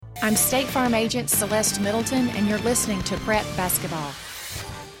I'm State Farm Agent Celeste Middleton, and you're listening to Prep Basketball.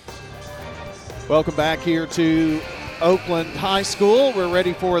 Welcome back here to Oakland High School. We're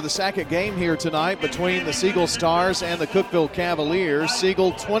ready for the second game here tonight between the Siegel Stars and the Cookeville Cavaliers.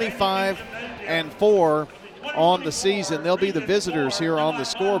 Siegel 25-4 on the season. They'll be the visitors here on the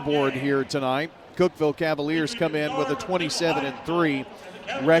scoreboard here tonight. Cookeville Cavaliers come in with a 27-3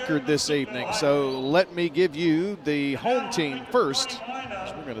 record this evening. So let me give you the home team first.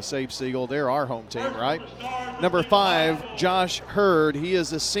 We're going to save Siegel. They're our home team, right? Number 5, Josh Hurd. He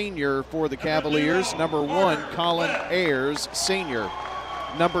is a senior for the Cavaliers. Number 1, Colin Ayers, senior.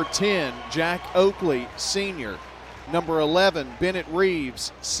 Number 10, Jack Oakley, senior. Number 11, Bennett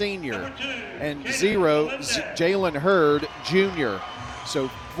Reeves, senior. And 0, Jalen Hurd, junior. So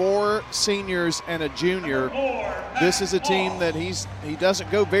 4 seniors and a junior. This is a team that he doesn't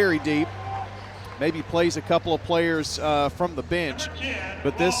go very deep. Maybe plays a couple of players from the bench,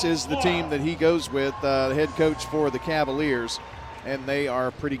 but this is the team that he goes with, the head coach for the Cavaliers, and they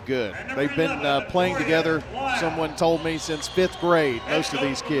are pretty good. They've been playing together, someone told me, since 5th grade, most of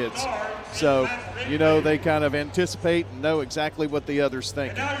these kids. So, you know, they kind of anticipate and know exactly what the other's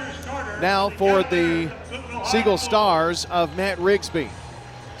thinking. Now for the Siegel Stars of Matt Rigsby.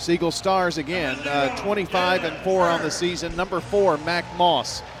 Siegel Stars again, 25-4 on the season. Number 4, Mac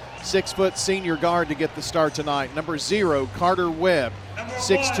Moss. 6-foot senior guard to get the start tonight. Number 0, Carter Webb,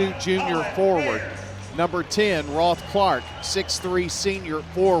 6'2 junior forward. Number 10, Roth Clark, 6'3 senior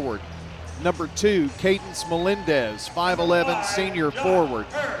forward. Number 2, Cadence Melendez, 5'11 senior forward.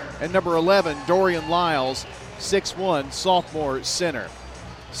 And number 11, Dorian Lyles, 6'1 sophomore center.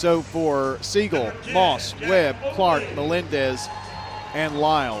 So for Siegel, Moss, Webb, Clark, Melendez, and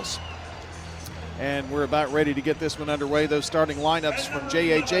Lyles. And we're about ready to get this one underway. Those starting lineups from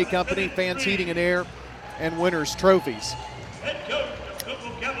JHA Company, Fans Heating and Air, and Winners Trophies.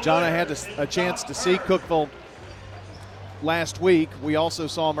 John, I had a chance to see Cookeville last week. We also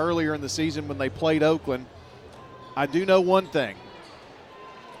saw them earlier in the season when they played Oakland. I do know one thing.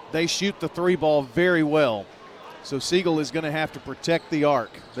 They shoot the 3 ball very well. So Siegel is going to have to protect the arc.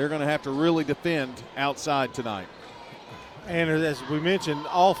 They're going to have to really defend outside tonight. And as we mentioned,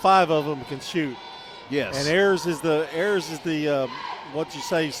 all 5 of them can shoot. Yes. And Ayers is the what you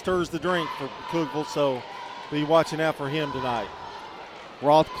say, stirs the drink for Cookeville, so be watching out for him tonight.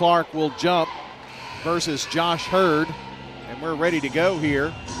 Roth Clark will jump versus Josh Hurd, and we're ready to go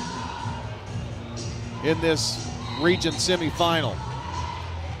here in this region semifinal.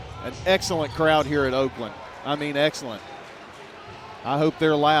 An excellent crowd here at Oakland. I mean, excellent. I hope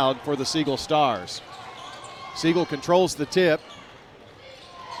they're loud for the Siegel Stars. Siegel controls the tip.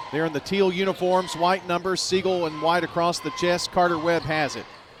 They're in the teal uniforms, white numbers, Siegel and white across the chest. Carter Webb has it.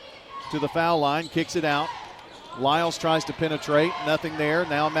 To the foul line, kicks it out. Lyles tries to penetrate, nothing there.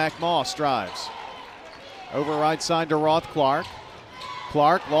 Now Mac Moss drives. Over right side to Roth Clark.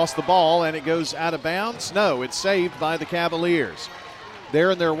 Clark lost the ball and it goes out of bounds. No, it's saved by the Cavaliers.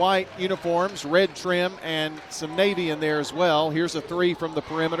 They're in their white uniforms, red trim, and some navy in there as well. Here's a 3 from the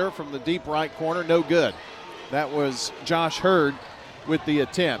perimeter from the deep right corner, no good. That was Josh Hurd with the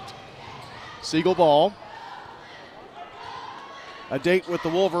attempt. Siegel ball. A date with the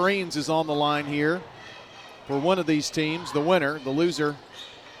Wolverines is on the line here for one of these teams. The winner, the loser,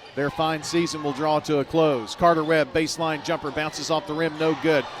 their fine season will draw to a close. Carter Webb, baseline jumper, bounces off the rim, no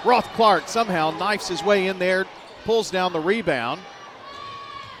good. Roth Clark somehow knifes his way in there, pulls down the rebound.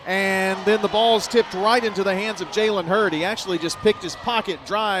 And then the ball is tipped right into the hands of Jalen Hurd. He actually just picked his pocket,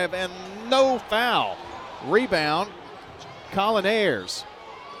 drive, and no foul. Rebound, Colin Ayers.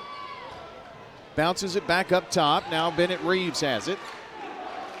 Bounces it back up top. Now Bennett Reeves has it.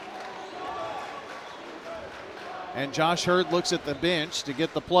 And Josh Hurd looks at the bench to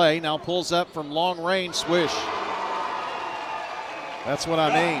get the play. Now pulls up from long range, swish. That's what I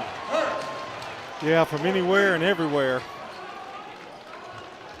mean. Yeah, from anywhere and everywhere.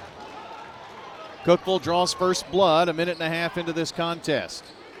 Cookeville draws first blood a minute and a half into this contest.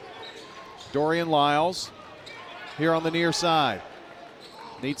 Dorian Lyles here on the near side.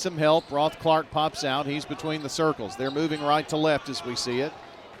 Needs some help. Roth Clark pops out. He's between the circles. They're moving right to left as we see it.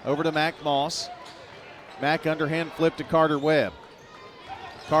 Over to Mac Moss. Mac underhand flip to Carter Webb.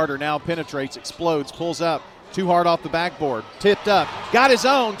 Carter now penetrates, explodes, pulls up. Too hard off the backboard. Tipped up. Got his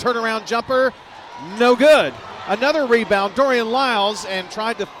own turnaround jumper. No good. Another rebound. Dorian Lyles and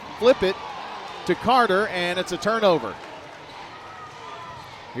tried to flip it to Carter, and it's a turnover.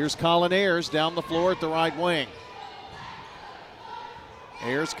 Here's Colin Ayers down the floor at the right wing.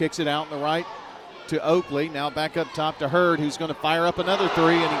 Ayers kicks it out in the right to Oakley. Now back up top to Hurd, who's going to fire up another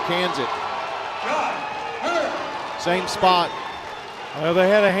 3, and he cans it. Same spot. Well, they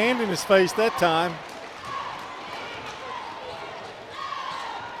had a hand in his face that time.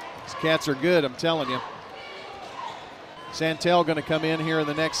 These cats are good, I'm telling you. Santel going to come in here in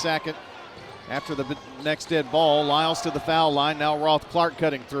the next second. After the next dead ball, Lyles to the foul line. Now Roth Clark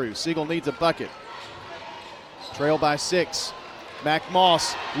cutting through. Siegel needs a bucket. Trail by 6. Mac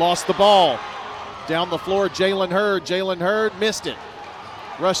Moss lost the ball. Down the floor, Jalen Hurd. Jalen Hurd missed it.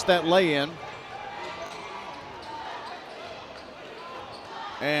 Rushed that lay-in.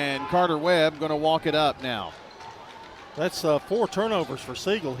 And Carter Webb going to walk it up now. That's 4 turnovers for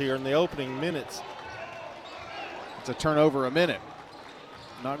Siegel here in the opening minutes. It's a turnover a minute.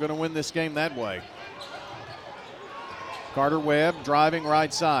 Not going to win this game that way. Carter Webb driving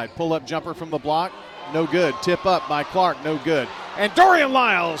right side. Pull-up jumper from the block. No good. Tip up by Clark. No good. And Dorian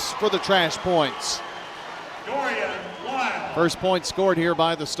Lyles for the trash points. Dorian Lyles. First point scored here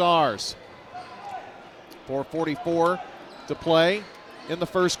by the Stars. 4:44 to play in the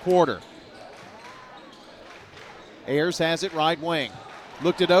first quarter. Ayers has it right wing.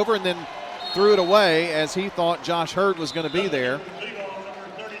 Looked it over and then threw it away as he thought Josh Hurd was going to be there.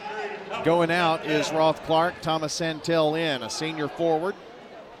 Going out is Roth Clark. Thomas Santel in, a senior forward.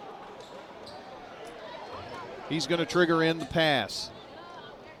 He's going to trigger in the pass.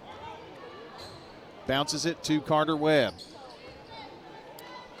 Bounces it to Carter Webb.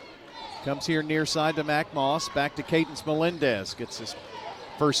 Comes here near side to Mac Moss. Back to Cadence Melendez. Gets his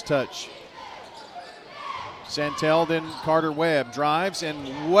first touch. Santel, then Carter Webb drives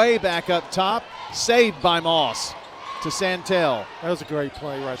and way back up top. Saved by Moss to Santel. That was a great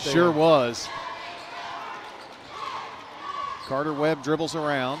play right there. Sure was. Carter Webb dribbles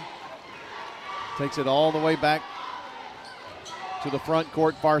around. Takes it all the way back to the front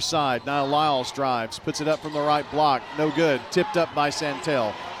court far side. Now Lyles drives, puts it up from the right block. No good. Tipped up by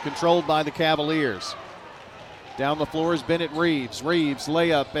Santel. Controlled by the Cavaliers. Down the floor is Bennett Reeves. Reeves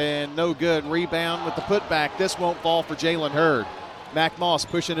layup and no good. Rebound with the putback. This won't fall for Jalen Hurd. Mac Moss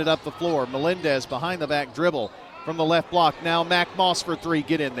pushing it up the floor. Melendez behind the back dribble from the left block. Now Mac Moss for 3.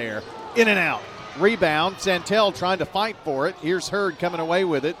 Get in there. In and out. Rebound. Santel trying to fight for it. Here's Hurd coming away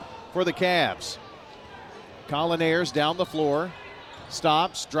with it for the Cavs. Colin Ayers down the floor.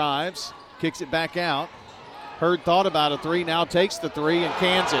 Stops, drives, kicks it back out. Hurd thought about a 3, now takes the 3 and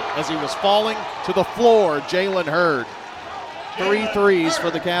cans it as he was falling to the floor. Jalen Hurd. 3 threes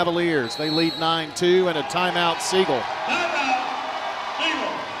for the Cavaliers. They lead 9-2 and a timeout Siegel.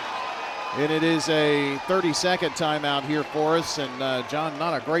 And it is a 30-second timeout here for us. And, John,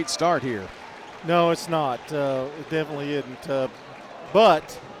 not a great start here. No, it's not. It definitely isn't.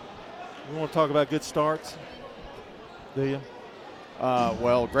 But you want to talk about good starts, do you?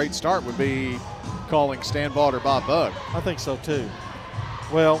 Well, great start would be calling Stan Vaught or Bob Bugg. I think so, too.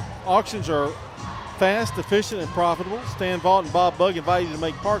 Well, auctions are fast, efficient, and profitable. Stan Vaught and Bob Bugg invite you to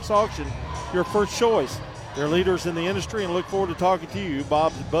make Parks Auction your first choice. They're leaders in the industry and look forward to talking to you.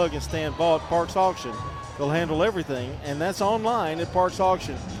 Bob Bugg and Stan Vaught, Parks Auction. They'll handle everything, and that's online at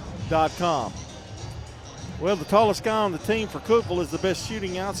parksauction.com. Well, the tallest guy on the team for Cookeville is the best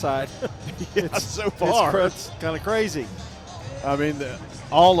shooting outside. So far. It's kind of crazy. I mean,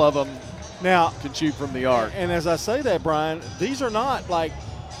 all of them now can shoot from the arc. And as I say that, Brian, these are not like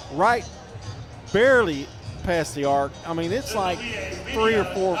right barely past the arc. I mean, it's like 3 or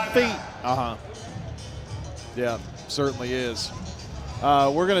 4 feet. Yeah, certainly is.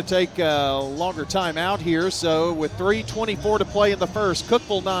 We're going to take a longer time out here. So with 3:24 to play in the first,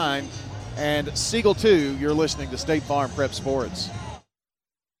 Cookeville 9 and Siegel 2, you're listening to State Farm Prep Sports.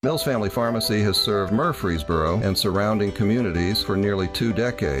 Mills Family Pharmacy has served Murfreesboro and surrounding communities for nearly 2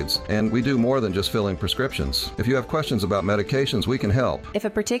 decades, and we do more than just filling prescriptions. If you have questions about medications, we can help. If a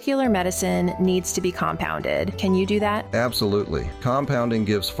particular medicine needs to be compounded, can you do that? Absolutely. Compounding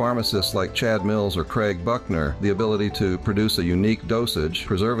gives pharmacists like Chad Mills or Craig Buckner the ability to produce a unique dosage,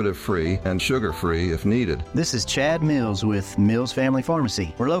 preservative-free and sugar-free if needed. This is Chad Mills with Mills Family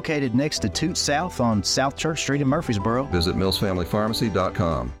Pharmacy. We're located next to Toot South on South Church Street in Murfreesboro. Visit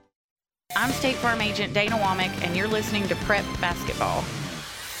millsfamilypharmacy.com. I'm State Farm Agent Dana Womack, and you're listening to Prep Basketball.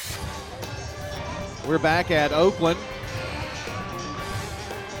 We're back at Oakland.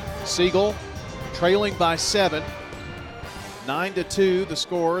 Siegel trailing by 7. 9-2 the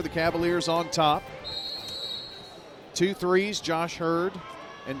score. The Cavaliers on top. 2 threes, Josh Hurd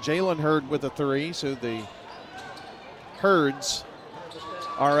and Jalen Hurd with a 3. So the Hurds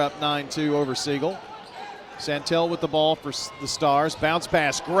are up 9-2 over Siegel. Santel with the ball for the Stars. Bounce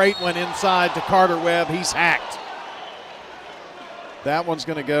pass. Great one inside to Carter Webb. He's hacked. That one's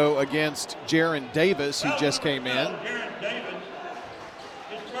going to go against Jaron Davis, who just came in.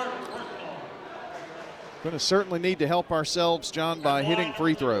 Going to certainly need to help ourselves, John, by hitting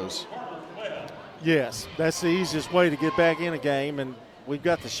free throws. Yes, that's the easiest way to get back in a game, and we've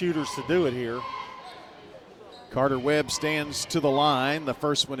got the shooters to do it here. Carter Webb stands to the line. The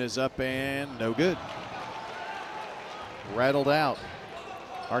first one is up and no good. Rattled out.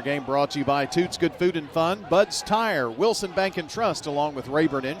 Our game brought to you by Toots Good Food and Fun, Bud's Tire, Wilson Bank and Trust, along with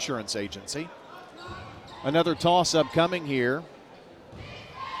Rayburn Insurance Agency. Another toss-up coming here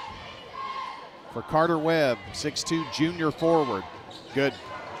for Carter Webb, 6'2", junior forward. Good.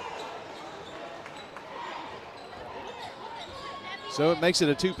 So it makes it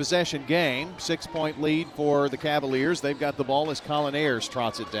a two-possession game. 6-point lead for the Cavaliers. They've got the ball as Colin Ayers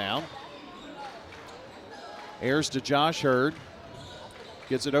trots it down. Ayers to Josh Hurd.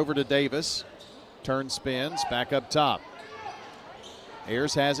 Gets it over to Davis. Turn spins, back up top.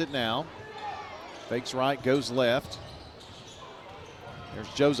 Ayers has it now. Fakes right, goes left. There's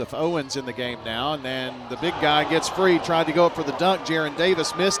Joseph Owens in the game now, and then the big guy gets free, tried to go up for the dunk. Jaron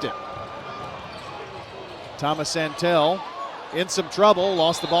Davis missed it. Thomas Santel in some trouble,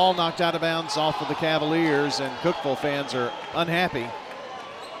 lost the ball, knocked out of bounds off of the Cavaliers, and Cookeville fans are unhappy.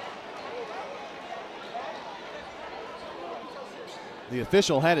 The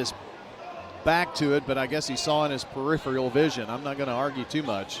official had his back to it, but I guess he saw in his peripheral vision. I'm not going to argue too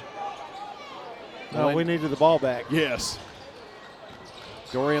much. No, we needed the ball back. Yes.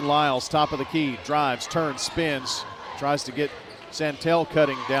 Dorian Lyles, top of the key, drives, turns, spins, tries to get Santel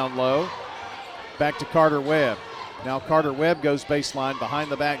cutting down low. Back to Carter Webb. Now Carter Webb goes baseline,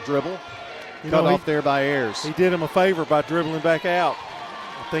 behind the back dribble. Cut off there by Ayers. He did him a favor by dribbling back out.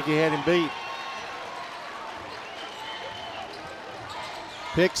 I think he had him beat.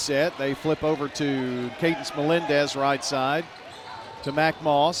 Pick set. They flip over to Cadence Melendez right side to Mac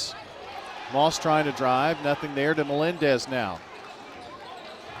Moss. Moss trying to drive. Nothing there to Melendez now.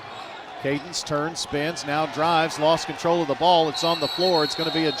 Cadence turns, spins, now drives, lost control of the ball. It's on the floor. It's going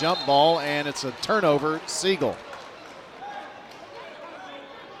to be a jump ball, and it's a turnover. Siegel.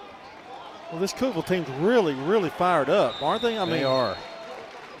 Well, this Cookeville team's really, really fired up, aren't they? They are.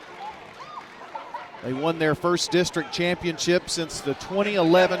 They won their first district championship since the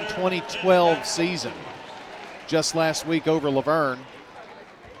 2011-2012 season, just last week over Laverne.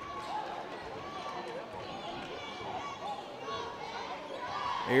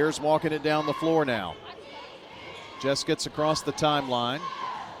 Ayers walking it down the floor now. Just gets across the timeline.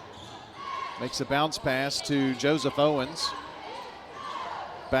 Makes a bounce pass to Joseph Owens.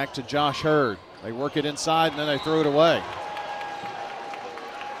 Back to Josh Hurd. They work it inside and then they throw it away.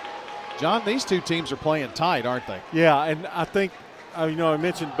 John, these two teams are playing tight, aren't they? Yeah, and I think, I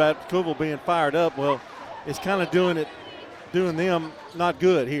mentioned about Cookeville being fired up. Well, it's kind of doing them not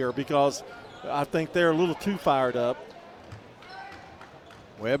good here because I think they're a little too fired up.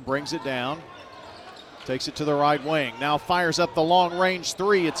 Webb brings it down, takes it to the right wing. Now fires up the long-range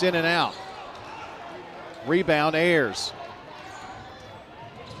three. It's in and out. Rebound, Ayers.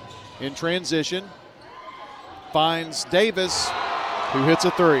 In transition, finds Davis, who hits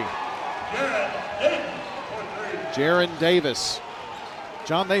a three. Jaron Davis.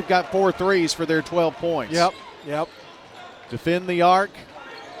 John, they've got 4 threes for their 12 points. Yep. Defend the arc.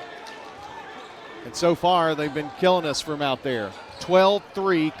 And so far, they've been killing us from out there.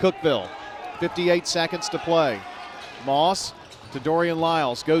 12-3 Cookeville. 58 seconds to play. Moss to Dorian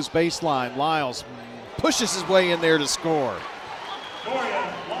Lyles. Goes baseline. Lyles pushes his way in there to score.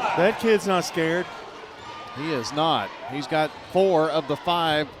 That kid's not scared. He is not. He's got 4 of the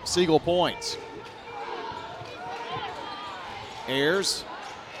 5 Siegel points. Ayers,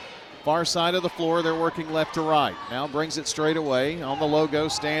 far side of the floor. They're working left to right. Now brings it straight away. On the logo,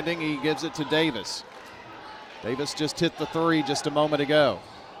 standing, he gives it to Davis. Davis just hit the three just a moment ago.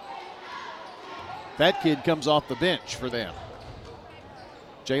 That kid comes off the bench for them.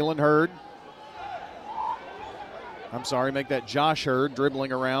 Jalen Hurd. Make that Josh Hurd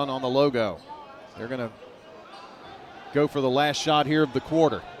dribbling around on the logo. They're going to go for the last shot here of the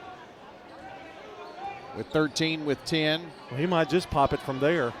quarter. With 13 with 10. Well, he might just pop it from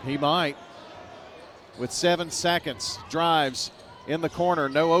there. He might. With 7 seconds, drives in the corner.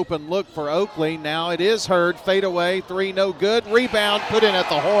 No open look for Oakley. Now it is Hurd. Fade away. 3 no good. Rebound put in at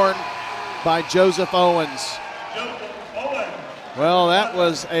the horn by Joseph Owens. Well, that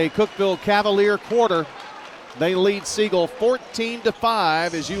was a Cookeville Cavalier quarter. They lead Siegel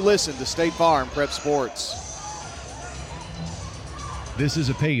 14-5 as you listen to State Farm Prep Sports. This is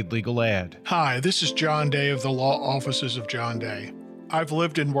a paid legal ad. Hi, this is John Day of the Law Offices of John Day. I've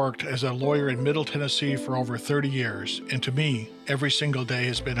lived and worked as a lawyer in Middle Tennessee for over 30 years, and to me, every single day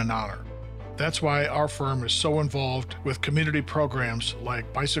has been an honor. That's why our firm is so involved with community programs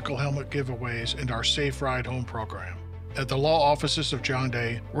like bicycle helmet giveaways and our Safe Ride Home program. At the law offices of John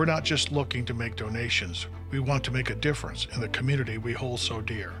Day, we're not just looking to make donations. We want to make a difference in the community we hold so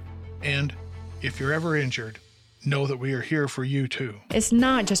dear. And if you're ever injured, know that we are here for you too. It's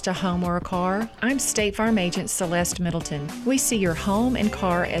not just a home or a car. I'm State Farm Agent Celeste Middleton. We see your home and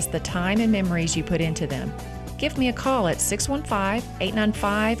car as the time and memories you put into them. Give me a call at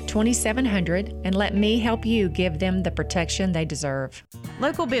 615-895-2700 and let me help you give them the protection they deserve.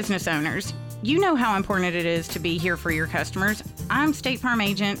 Local business owners, you know how important it is to be here for your customers. I'm State Farm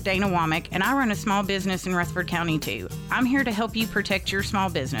Agent Dana Womack, and I run a small business in Rutherford County too. I'm here to help you protect your small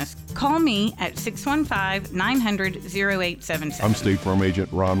business. Call me at 615-900-0877. I'm State Farm Agent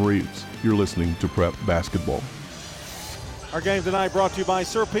Ron Reeves. You're listening to Prep Basketball. Our game tonight brought to you by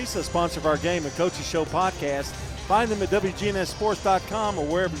Sir Pizza, sponsor of our Game and Coaches Show podcast. Find them at WGNSSports.com or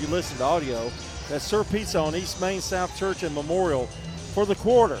wherever you listen to audio. That's Sir Pizza on East Main, South Church, and Memorial. For the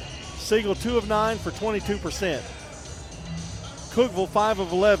quarter, Siegel 2 of 9 for 22%. Cookeville 5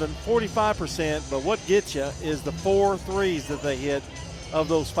 of 11, 45%. But what gets you is the 4 threes that they hit of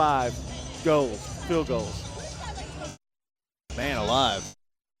those 5 goals, field goals. Man alive.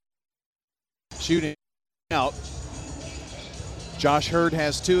 Shooting out. Josh Hurd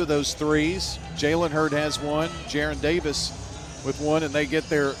has 2 of those threes. Jalen Hurd has 1. Jaron Davis with 1, and they get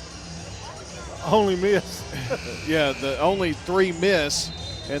their only miss. Yeah, the only 3 miss,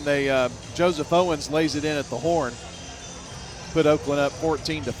 and they Joseph Owens lays it in at the horn. Put Oakland up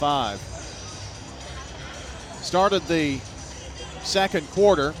 14-5. Started the second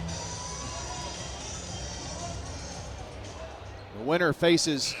quarter. The winner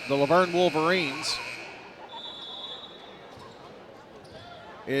faces the Laverne Wolverines.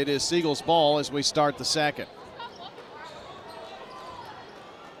 It is Siegel's ball as we start the second.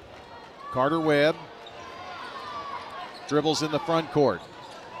 Carter Webb dribbles in the front court.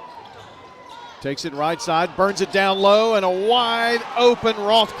 Takes it right side, burns it down low, and a wide open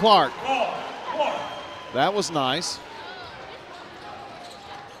Roth Clark. That was nice.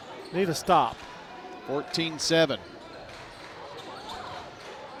 Need a stop. 14-7.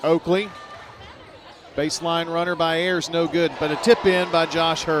 Oakley. Baseline runner by Ayers, no good, but a tip in by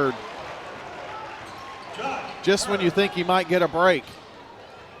Josh Hurd. Just when you think he might get a break.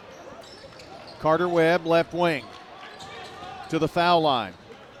 Carter Webb, left wing. To the foul line.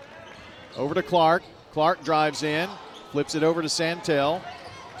 Over to Clark. Clark drives in, flips it over to Santel.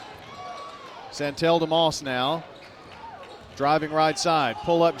 Santel to Moss now. Driving right side,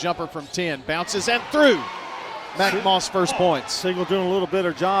 pull-up jumper from 10, bounces and through. Mac Moss first points. Siegel doing a little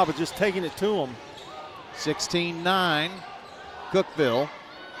better job of just taking it to him. 16-9, Cookeville.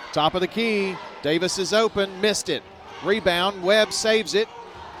 Top of the key, Davis is open, missed it. Rebound, Webb saves it,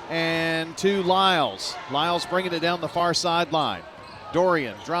 and to Lyles. Lyles bringing it down the far sideline.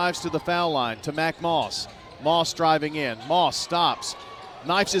 Dorian drives to the foul line to Mac Moss. Moss driving in, Moss stops,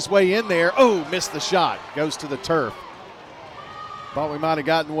 knifes his way in there. Oh, missed the shot, goes to the turf. Thought we might have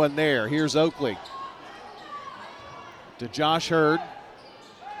gotten one there. Here's Oakley. To Josh Hurd.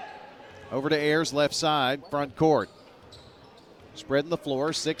 Over to Ayers, left side, front court. Spreading the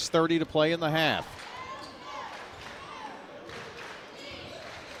floor, 6:30 to play in the half.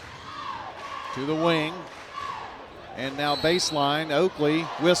 To the wing. And now baseline, Oakley,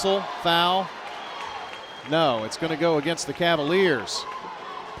 whistle, foul. No, it's going to go against the Cavaliers.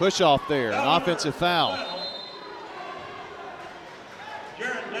 Push off there, an offensive foul.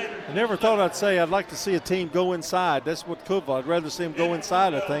 I never thought I'd say I'd like to see a team go inside. That's what Cookeville. I'd rather see them go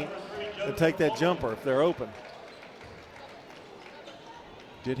inside, I think, than take that jumper if they're open.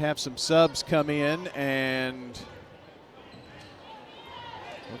 Did have some subs come in, and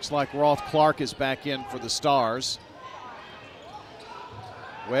looks like Roth Clark is back in for the Stars.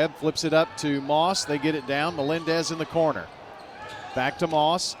 Webb flips it up to Moss. They get it down. Melendez in the corner. Back to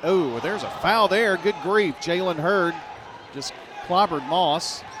Moss. Oh, there's a foul there. Good grief. Jalen Hurd just clobbered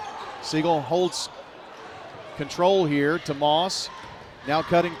Moss. Siegel holds control here to Moss. Now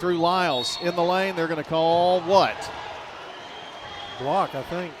cutting through Lyles. In the lane, they're going to call what? Block, I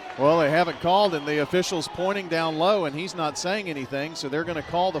think. Well, they haven't called, and the official's pointing down low, and he's not saying anything, so they're going to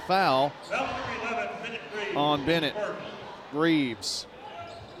call the foul on Bennett Reeves.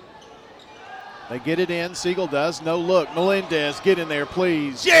 They get it in. Siegel does. No look. Melendez, get in there,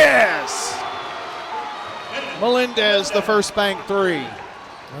 please. Yes! Melendez, the first bank three.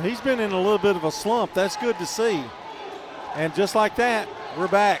 Well, he's been in a little bit of a slump. That's good to see. And just like that, we're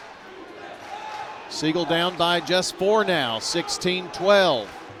back. Siegel down by just 4 now, 16-12.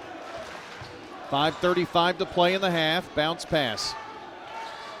 5:35 to play in the half. Bounce pass.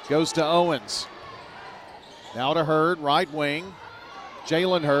 Goes to Owens. Now to Hurd, right wing.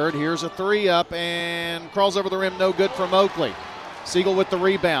 Jalen Hurd, here's a three up and crawls over the rim, no good from Oakley. Siegel with the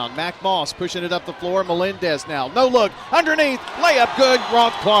rebound. Mac Moss pushing it up the floor. Melendez now. No look. Underneath. Layup good.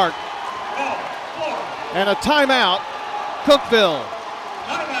 Roth Clark. And a timeout. Cookeville.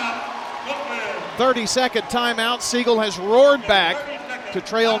 30-second timeout. Siegel has roared back to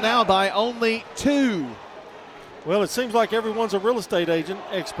trail now by only 2. Well, it seems like everyone's a real estate agent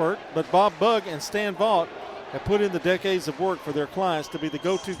expert, but Bob Bugg and Stan Vaught have put in the decades of work for their clients to be the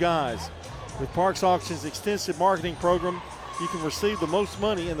go-to guys. With Parks Auction's extensive marketing program, you can receive the most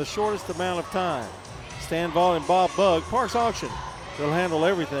money in the shortest amount of time. Stan Vaught and Bob Bugg, Parks Auction. They'll handle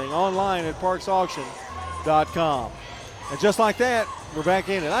everything online at parksauction.com. And just like that, we're back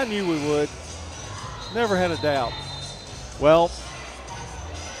in it. I knew we would. Never had a doubt. Well,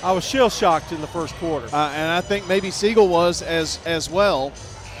 I was shell-shocked in the first quarter. And I think maybe Siegel was as well.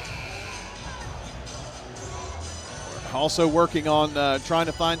 Also working on trying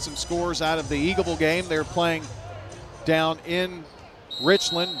to find some scores out of the Eagleville game. They're playing down in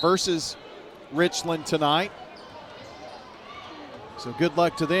Richland versus Richland tonight. So good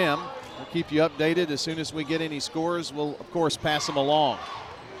luck to them. We'll keep you updated as soon as we get any scores. We'll, of course, pass them along.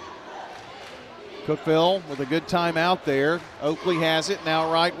 Cookeville with a good time out there. Oakley has it,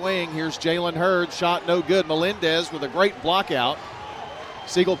 now right wing. Here's Jalen Hurd, shot no good. Melendez with a great block out.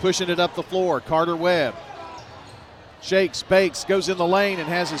 Siegel pushing it up the floor. Carter Webb shakes, bakes, goes in the lane and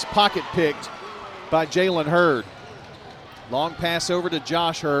has his pocket picked by Jalen Hurd. Long pass over to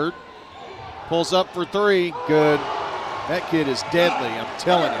Josh Hurd. Pulls up for 3. Good. That kid is deadly, I'm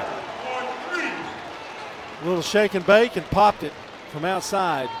telling you. A little shake and bake and popped it from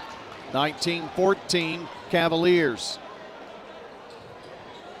outside. 19-14 Cavaliers.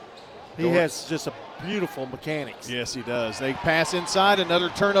 He has just a beautiful mechanics. Yes, he does. They pass inside, another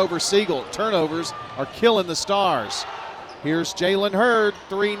turnover. Siegel. Turnovers are killing the Stars. Here's Jalen Hurd,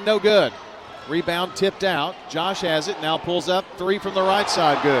 3 no good. Rebound tipped out. Josh has it, now pulls up, 3 from the right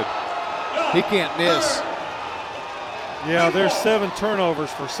side, good. He can't miss. Yeah, there's 7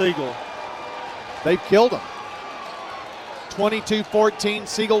 turnovers for Siegel. They've killed him. 22-14,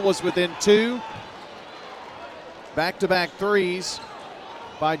 Siegel was within 2. Back-to-back threes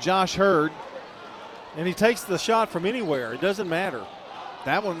by Josh Hurd. And he takes the shot from anywhere. It doesn't matter.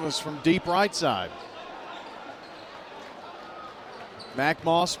 That one was from deep right side. Mac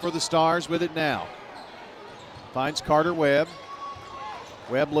Moss for the Stars with it now. Finds Carter Webb.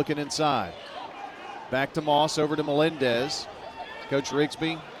 Webb looking inside. Back to Moss, over to Melendez. Coach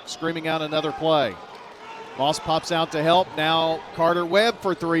Rigsby screaming out another play. Moss pops out to help. Now Carter Webb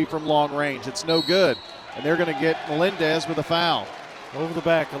for 3 from long range. It's no good. And they're going to get Melendez with a foul. Over the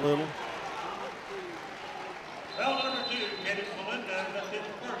back a little.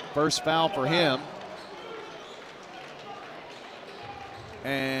 First foul for him.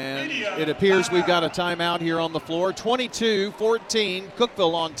 And it appears we've got a timeout here on the floor. 22-14,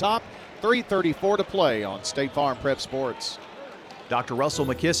 Cookeville on top. 3:34 to play on State Farm Prep Sports. Dr. Russell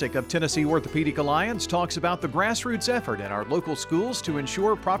McKissick of Tennessee Orthopedic Alliance talks about the grassroots effort in our local schools to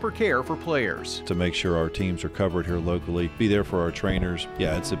ensure proper care for players. To make sure our teams are covered here locally, be there for our trainers.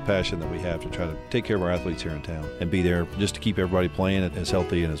 Yeah, it's a passion that we have to try to take care of our athletes here in town and be there just to keep everybody playing as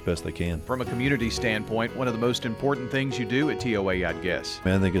healthy and as best they can. From a community standpoint, one of the most important things you do at TOA, I'd guess.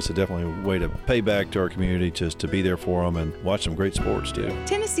 I think it's definitely a way to pay back to our community, just to be there for them and watch some great sports too.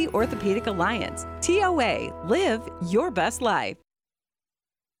 Tennessee Orthopedic Alliance, TOA, live your best life.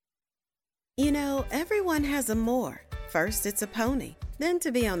 You know, everyone has a more. First, it's a pony. Then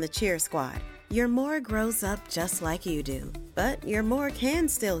to be on the cheer squad. Your more grows up just like you do. But your more can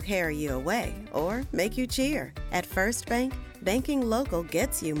still carry you away or make you cheer. At First Bank, banking local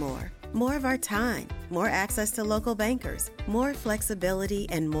gets you more. More of our time, more access to local bankers, more flexibility,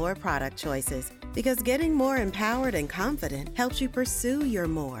 and more product choices. Because getting more empowered and confident helps you pursue your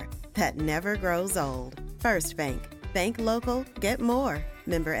more. That never grows old. First Bank. Bank local, get more.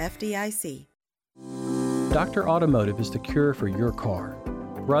 Member FDIC. Dr. Automotive is the cure for your car.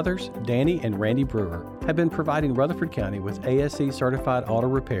 Brothers Danny and Randy Brewer have been providing Rutherford County with ASE certified auto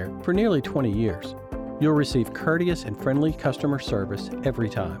repair for nearly 20 years. You'll receive courteous and friendly customer service every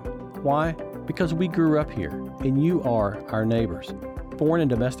time. Why? Because we grew up here and you are our neighbors. Foreign and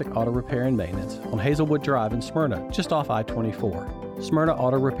domestic auto repair and maintenance on Hazelwood Drive in Smyrna, just off I-24.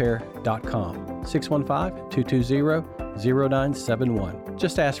 SmyrnaAutorepair.com. 615-220-0971.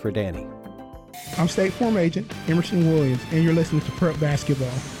 Just ask for Danny. I'm State Farm Agent Emerson Williams, and you're listening to Prep Basketball.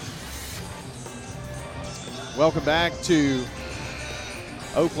 Welcome back to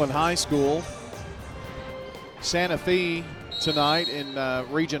Oakland High School. Santa Fe tonight in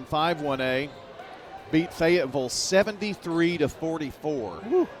Region 5-1A beat Fayetteville 73-44.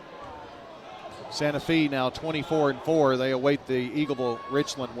 Woo. Santa Fe now 24-4. They await the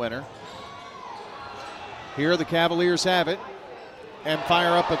Eagleville-Richland winner. Here the Cavaliers have it and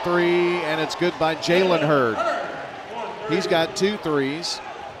fire up a three, and it's good by Jalen Hurd. He's got 2 threes.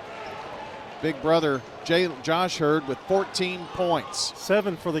 Big brother Josh Hurd with 14 points.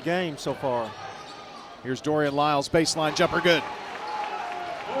 7 for the game so far. Here's Dorian Lyles, baseline jumper, good.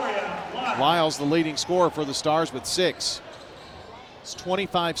 Lyles the leading scorer for the Stars with 6. It's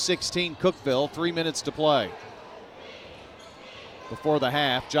 25-16 Cookeville, 3 minutes to play. Before the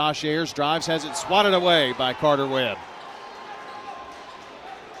half, Josh Ayers drives, has it swatted away by Carter Webb.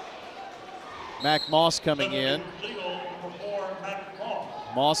 Mac Moss coming in.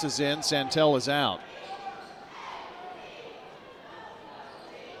 Moss is in, Santel is out.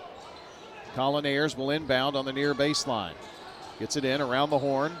 Colin Ayers will inbound on the near baseline. Gets it in around the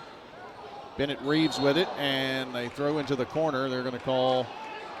horn. Bennett Reeves with it, and they throw into the corner. They're going to call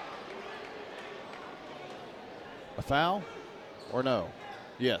a foul or no?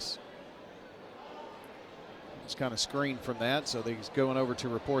 Yes. It's kind of screened from that, so he's going over to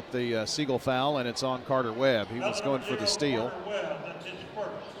report the Siegel foul, and it's on Carter Webb. He was going for the steal.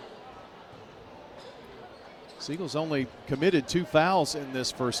 Siegel's only committed 2 fouls in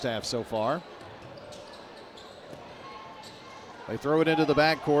this first half so far. They throw it into the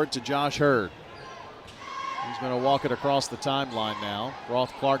backcourt to Josh Hurd. He's going to walk it across the timeline now.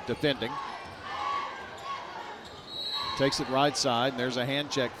 Roth Clark defending. Takes it right side, and there's a hand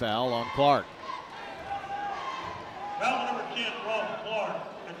check foul on Clark. Foul number 10, Roth Clark,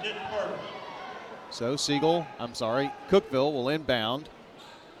 and 10 first. So Cookeville will inbound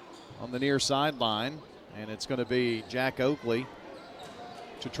on the near sideline, and it's going to be Jack Oakley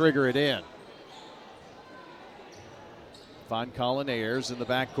to trigger it in. Find Colin Ayers in the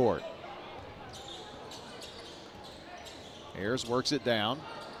backcourt. Ayers works it down.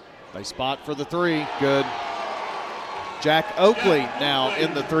 They spot for the 3. Good. Jack Oakley now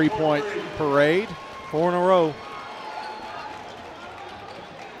in the 3-point parade. 4 in a row.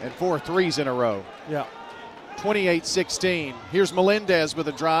 And 4 threes in a row. Yeah. 28-16. Here's Melendez with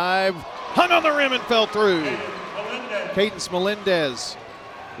a drive. Hung on the rim and fell through. Cadence Melendez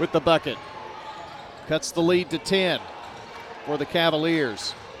with the bucket. Cuts the lead to 10 for the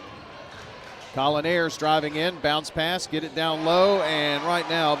Cavaliers. Colin Ayers driving in, bounce pass, get it down low, and right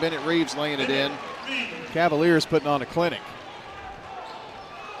now Bennett Reeves laying it in. Cavaliers putting on a clinic.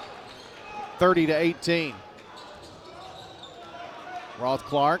 30-18. Roth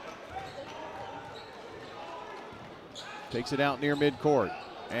Clark takes it out near midcourt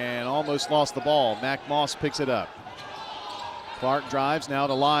and almost lost the ball. Mac Moss picks it up. Clark drives now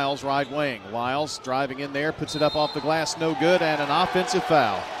to Lyles, right wing. Lyles driving in there, puts it up off the glass, no good, and an offensive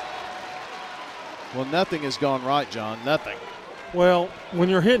foul. Well, nothing has gone right, John, nothing. Well, when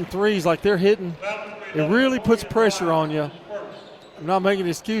you're hitting threes like they're hitting, it really puts pressure on you. I'm not making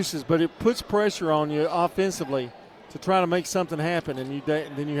excuses, but it puts pressure on you offensively to try to make something happen, and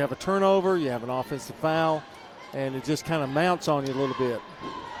then you have a turnover, you have an offensive foul, and it just kind of mounts on you a little bit.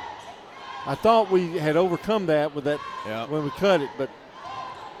 I thought we had overcome that with that when we cut it, but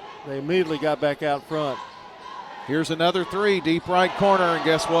they immediately got back out front. Here's another 3, deep right corner, and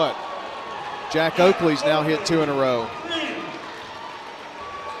guess what? Jack Oakley's now hit 2 in a row.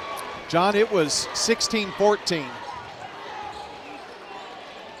 John, it was 16-14.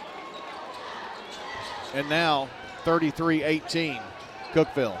 And now 33-18,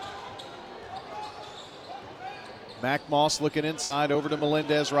 Cookeville. Mac Moss looking inside over to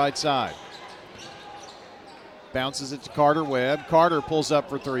Melendez right side. Bounces it to Carter Webb. Carter pulls up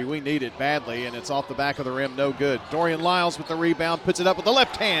for 3. We need it badly, and it's off the back of the rim, no good. Dorian Lyles with the rebound, puts it up with the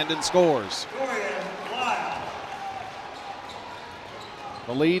left hand and scores.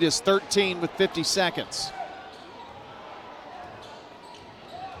 The lead is 13 with 50 seconds.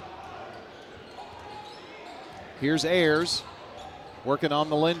 Here's Ayers working on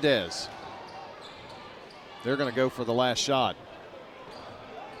Melendez. They're going to go for the last shot.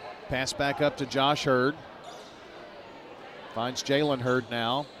 Pass back up to Josh Hurd. Finds Jalen Hurd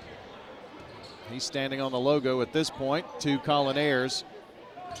now. He's standing on the logo at this point to Colin Ayers,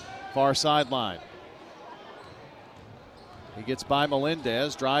 far sideline. He gets by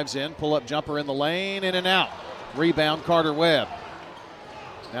Melendez, drives in, pull-up jumper in the lane, in and out. Rebound, Carter Webb.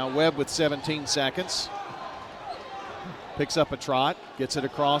 Now Webb with 17 seconds. Picks up a trot, gets it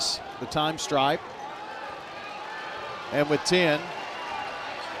across the time stripe. And with 10,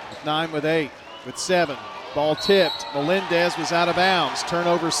 with 9, with 8, with 7. Ball tipped. Melendez was out of bounds.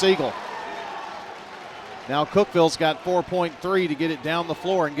 Turnover Siegel. Now Cookeville's got 4.3 to get it down the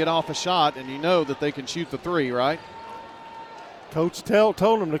floor and get off a shot, and you know that they can shoot the three, right? Coach told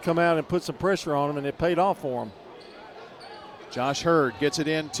them to come out and put some pressure on them, and it paid off for them. Josh Hurd gets it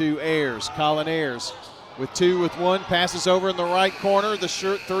into Ayers. Colin Ayers with 2 with 1, passes over in the right corner. The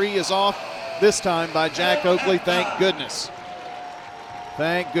short three is off this time by Jack Oakley. Thank goodness.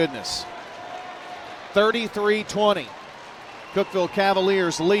 Thank goodness. 33-20. Cookeville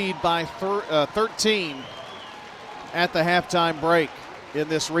Cavaliers lead by 13 at the halftime break in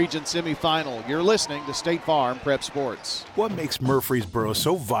this region semifinal. You're listening to State Farm Prep Sports. What makes Murfreesboro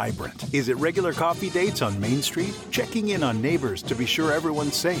so vibrant? Is it regular coffee dates on Main Street? Checking in on neighbors to be sure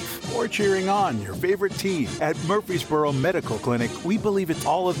everyone's safe? Or cheering on your favorite team? At Murfreesboro Medical Clinic, we believe it's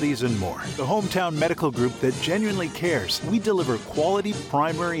all of these and more. The hometown medical group that genuinely cares. We deliver quality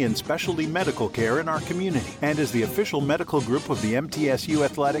primary and specialty medical care in our community. And as the official medical group of the MTSU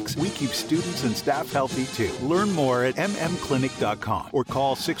Athletics, we keep students and staff healthy too. Learn more at mmclinic.com or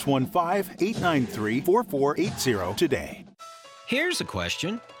call 615-893-4480 today. Here's a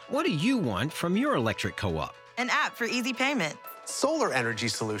question. What do you want from your electric co-op? An app for easy payment. Solar energy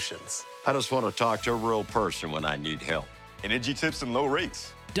solutions. I just want to talk to a real person when I need help. Energy tips and low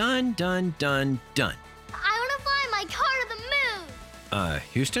rates. Done, done, done, done. I want to fly my car to the moon.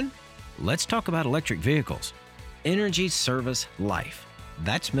 Houston, let's talk about electric vehicles. Energy Service Life.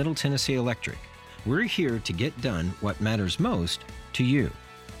 That's Middle Tennessee Electric. We're here to get done what matters most to you.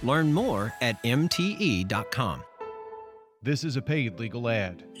 Learn more at mte.com. This is a paid legal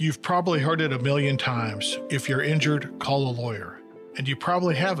ad. You've probably heard it a million times. If you're injured, call a lawyer. And you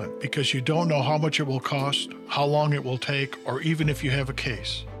probably haven't because you don't know how much it will cost, how long it will take, or even if you have a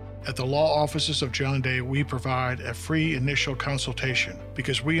case. At the law offices of John Day, we provide a free initial consultation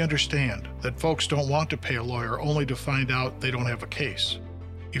because we understand that folks don't want to pay a lawyer only to find out they don't have a case.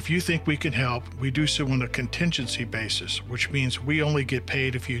 If you think we can help, we do so on a contingency basis, which means we only get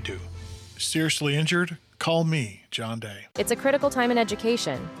paid if you do. Seriously injured? Call me, John Day. It's a critical time in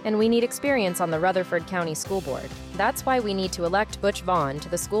education, and we need experience on the Rutherford County School Board. That's why we need to elect Butch Vaughn to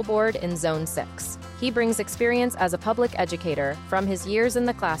the school board in Zone 6. He brings experience as a public educator from his years in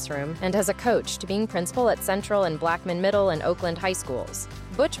the classroom and as a coach to being principal at Central and Blackman Middle and Oakland High Schools.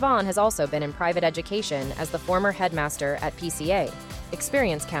 Butch Vaughn has also been in private education as the former headmaster at PCA.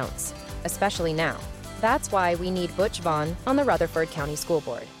 Experience counts, especially now. That's why we need Butch Vaughn on the Rutherford County School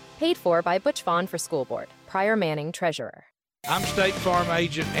Board. Paid for by Butch Vaughn for School Board. Pryor Manning, Treasurer. I'm State Farm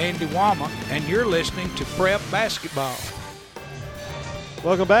Agent Andy Womack, and you're listening to Prep Basketball.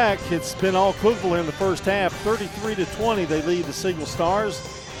 Welcome back. It's been all Cookeville in the first half. 33-20, they lead the Siegel Stars,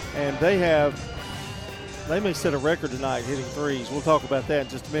 and they may set a record tonight hitting threes. We'll talk about that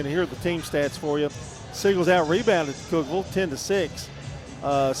in just a minute. Here are the team stats for you. Siegel's out-rebounded Cookeville 10-6.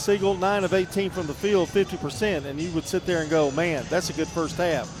 Siegel 9 of 18 from the field, 50%, and you would sit there and go, man, that's a good first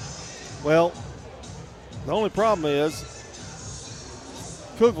half. Well, the only problem is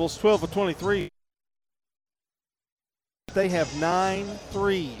Cookeville's 12 of 23. They have 9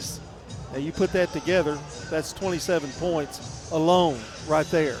 threes. Now you put that together, that's 27 points alone right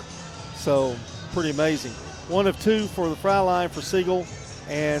there. So pretty amazing. 1 of 2 for the foul line for Siegel,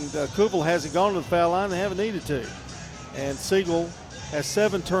 and Cookeville hasn't gone to the foul line. They haven't needed to. And Siegel has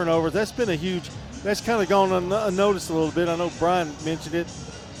 7 turnovers. That's been that's kind of gone unnoticed a little bit. I know Brian mentioned it,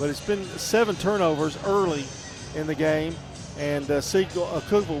 but it's been 7 turnovers early in the game, and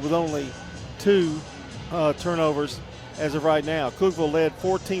Cookeville with only 2 turnovers as of right now. Cookeville led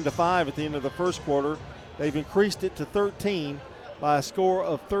 14-5 at the end of the first quarter. They've increased it to 13 by a score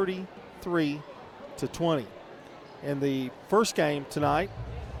of 33-20. In the first game tonight,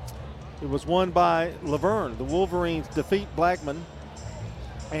 it was won by Laverne. The Wolverines defeat Blackman,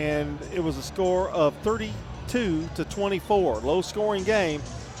 and it was a score of 32-24. Low-scoring game,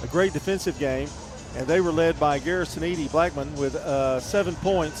 a great defensive game, and they were led by Garrison Eady Blackman with 7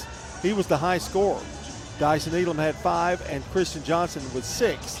 points. He was the high scorer. Dyson Elam had 5, and Christian Johnson with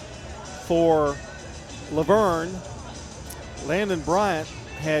 6. For Laverne, Landon Bryant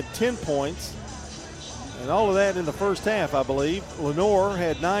had 10 points, and all of that in the first half, I believe. Lenore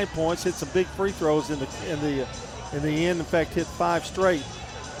had 9 points, hit some big free throws in the end. In fact, hit 5 straight.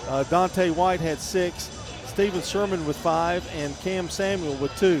 Dante White had 6, Stephen Sherman with 5, and Cam Samuel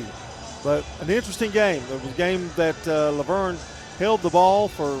with 2. But an interesting game. It was a game that Laverne held the ball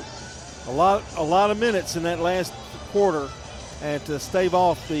for a lot of minutes in that last quarter, and to stave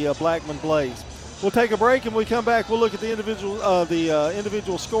off the Blackman Blaze. We'll take a break, and when we come back, we'll look at the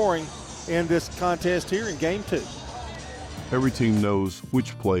individual scoring in this contest here in Game 2. Every team knows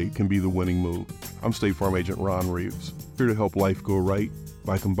which play can be the winning move. I'm State Farm Agent Ron Reeves, here to help life go right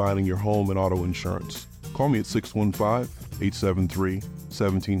by combining your home and auto insurance. Call me at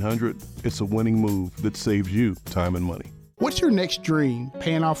 615-873-1700. It's a winning move that saves you time and money. What's your next dream?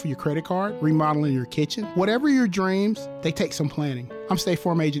 Paying off your credit card? Remodeling your kitchen? Whatever your dreams, they take some planning. I'm State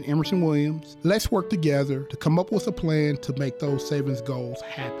Farm Agent Emerson Williams. Let's work together to come up with a plan to make those savings goals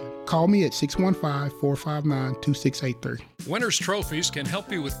happen. Call me at 615-459-2683. Winners Trophies can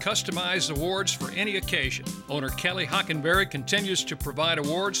help you with customized awards for any occasion. Owner Kelly Hockenberry continues to provide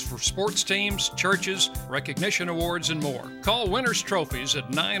awards for sports teams, churches, recognition awards, and more. Call Winners Trophies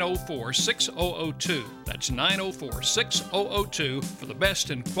at 904-6002. That's 904-6002 for the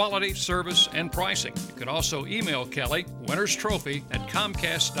best in quality, service, and pricing. You can also email Kelly,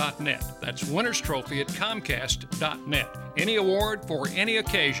 winnerstrophy@comcast.net. That's winnerstrophy@comcast.net. Any award for any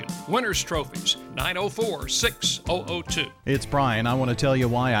occasion. Winners Trophies, 904-6002. It's Brian. I want to tell you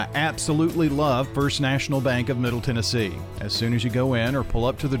why I absolutely love First National Bank of Middle Tennessee. As soon as you go in or pull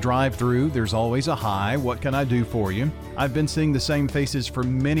up to the drive-thru, there's always a hi, what can I do for you? I've been seeing the same faces for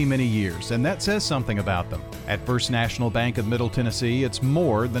many, many years, and that says something about them. At First National Bank of Middle Tennessee, it's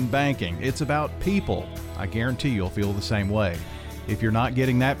more than banking. It's about people. I guarantee you'll feel the same way. If you're not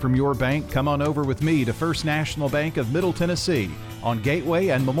getting that from your bank, come on over with me to First National Bank of Middle Tennessee on Gateway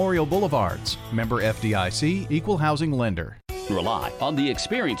and Memorial Boulevards. Member FDIC, Equal Housing Lender. Rely on the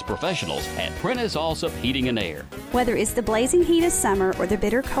experienced professionals at Prentice Allsup Heating and Air. Whether it's the blazing heat of summer or the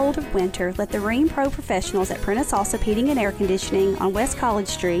bitter cold of winter, let the Rheem Pro professionals at Prentice Allsup Heating and Air Conditioning on West College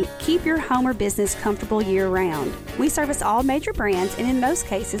Street keep your home or business comfortable year-round. We service all major brands and in most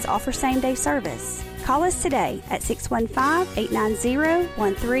cases offer same-day service. Call us today at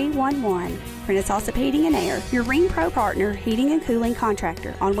 615-890-1311. Prentice Allsup Heating and Air, your Rheem Pro partner heating and cooling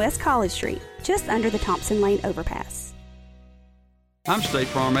contractor on West College Street, just under the Thompson Lane overpass. I'm State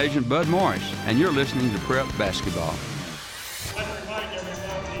Farm Agent Bud Morris, and you're listening to Prep Basketball.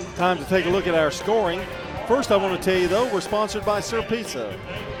 Time to take a look at our scoring. First, I want to tell you, though, we're sponsored by Sir Pizza,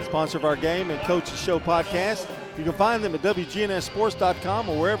 sponsor of our Game and Coaches Show podcast. You can find them at WGNSSports.com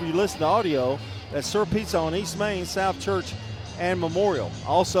or wherever you listen to audio. That's Sir Pizza on East Main, South Church, and Memorial.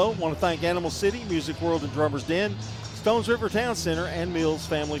 Also, want to thank Animal City, Music World and Drummer's Den, Stones River Town Center, and Mills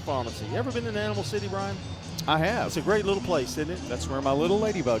Family Pharmacy. You ever been in Animal City, Brian? I have. It's a great little place, isn't it? That's where my little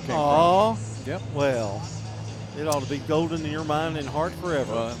ladybug came from. Yep. Well, it ought to be golden in your mind and heart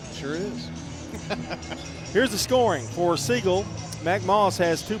forever. Sure is. Here's the scoring for Siegel. Mac Moss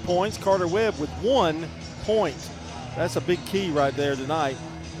has 2 points. Carter Webb with 1 point. That's a big key right there tonight.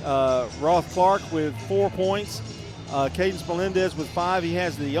 Roth Clark with 4 points. Cadence Melendez with 5. He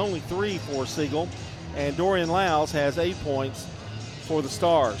has the only 3 for Siegel. And Dorian Lyles has 8 points for the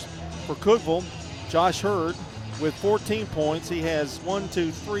Stars. For Cookeville, Josh Hurd with 14 points. He has 4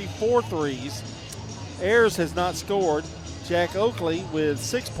 threes. Ayers has not scored. Jack Oakley with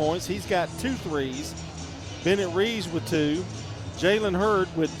 6 points. He's got 2 threes. Bennett Reeves with 2. Jalen Hurd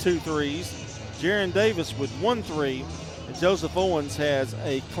with 2 threes. Jaron Davis with 1 3. And Joseph Owens has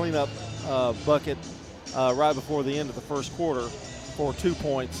a cleanup bucket right before the end of the first quarter for 2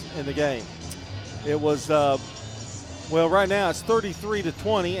 points in the game. It was, right now it's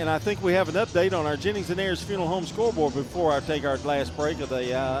 33-20, and I think we have an update on our Jennings and Ayers Funeral Home scoreboard before I take our last break of the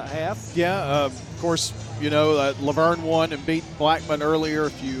half. Yeah, of course, Laverne won and beat Blackman earlier.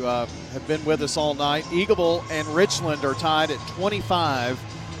 If you have been with us all night, Eagleville and Richland are tied at 25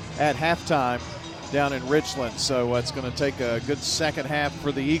 at halftime down in Richland. So it's going to take a good second half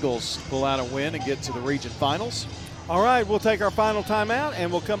for the Eagles to pull out a win and get to the region finals. All right, we'll take our final timeout,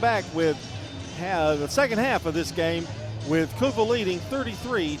 and we'll come back with the second half of this game with Cookeville leading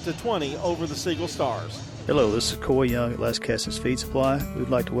 33-20 over the Siegel Stars. Hello, this is Coy Young at Las Casas Feed Supply. We'd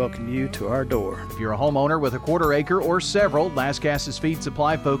like to welcome you to our door. If you're a homeowner with a quarter acre or several, Las Casas Feed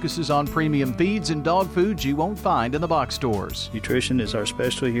Supply focuses on premium feeds and dog foods you won't find in the box stores. Nutrition is our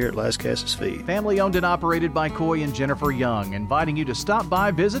specialty here at Las Casas Feed. Family owned and operated by Coy and Jennifer Young, inviting you to stop by,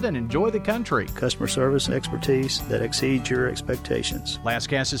 visit, and enjoy the country. Customer service expertise that exceeds your expectations. Las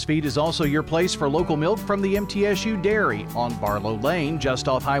Casas Feed is also your place for local milk from the MTSU Dairy on Barlow Lane, just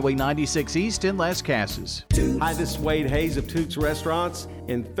off Highway 96 East in Las Casas. Hi, this is Wade Hayes of Toots Restaurants.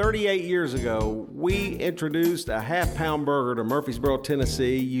 And 38 years ago, we introduced a half-pound burger to Murfreesboro,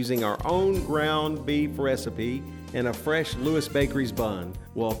 Tennessee using our own ground beef recipe and a fresh Lewis Bakery's bun.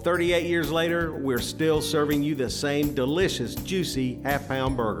 Well, 38 years later, we're still serving you the same delicious, juicy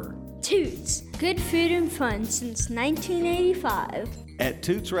half-pound burger. Toots, good food and fun since 1985. At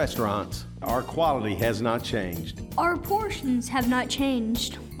Toots Restaurants, our quality has not changed. Our portions have not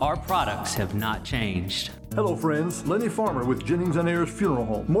changed. Our products have not changed. Hello friends, Lenny Farmer with Jennings & Ayers Funeral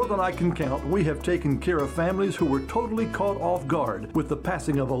Home. More than I can count, we have taken care of families who were totally caught off guard with the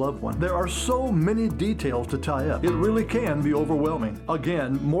passing of a loved one. There are so many details to tie up. It really can be overwhelming.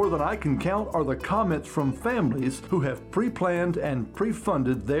 Again, more than I can count are the comments from families who have pre-planned and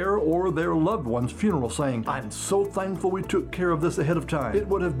pre-funded their or their loved one's funeral, saying, "I'm so thankful we took care of this ahead of time. It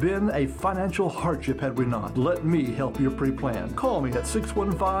would have been a financial hardship had we not. Let me help you pre-plan. Call me at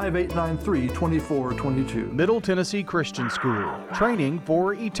 615-893-2422. Middle Tennessee Christian School, training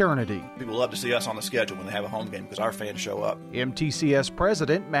for eternity. People love to see us on the schedule when they have a home game because our fans show up. MTCS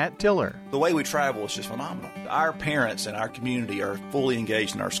President Matt Tiller. The way we travel is just phenomenal. Our parents and our community are fully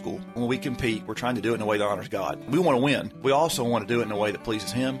engaged in our school. When we compete, we're trying to do it in a way that honors God. We want to win. We also want to do it in a way that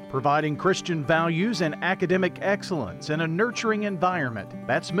pleases Him. Providing Christian values and academic excellence in a nurturing environment.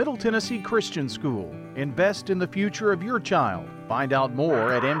 That's Middle Tennessee Christian School. Invest in the future of your child. Find out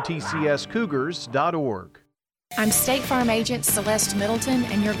more at mtcscougars.org. I'm State Farm Agent Celeste Middleton,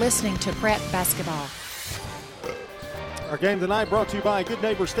 and you're listening to Prep Basketball. Our game tonight brought to you by good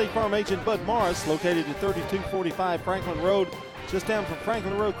neighbor State Farm Agent Bud Morris, located at 3245 Franklin Road, just down from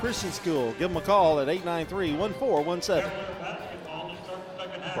Franklin Road Christian School. Give them a call at 893-1417.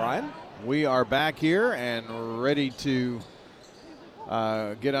 Brian? We are back here and ready to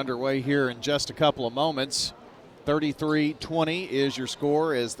get underway here in just a couple of moments. 33-20 is your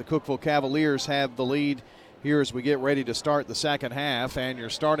score as the Cookeville Cavaliers have the lead here as we get ready to start the second half. And your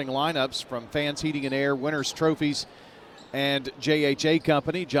starting lineups from Fans Heating and Air, Winners Trophies, and JHA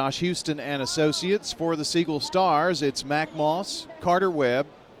Company, Josh Houston and Associates. For the Siegel Stars, it's Mac Moss, Carter Webb,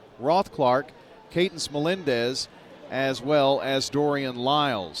 Roth Clark, Cadence Melendez, as well as Dorian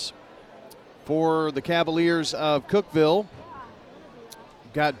Lyles. For the Cavaliers of Cookeville,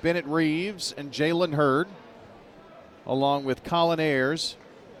 got Bennett Reeves and Jalen Hurd, along with Colin Ayers.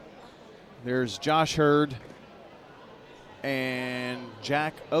 There's Josh Hurd, and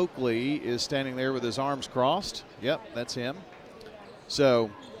Jack Oakley is standing there with his arms crossed. Yep, that's him. So,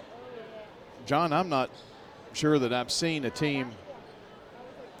 John, I'm not sure that I've seen a team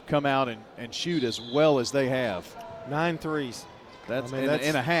come out and shoot as well as they have. 9 threes. That's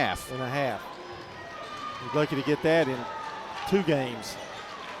in a half. In a half. You're lucky to get that in 2 games.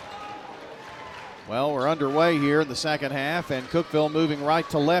 Well, we're underway here in the second half, and Cookeville moving right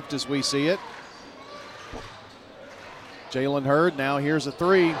to left as we see it. Jalen Hurd, now here's a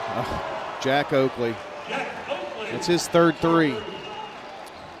three. Jack Oakley. It's his third three.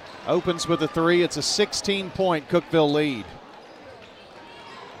 Opens with a three. It's a 16-point Cookeville lead.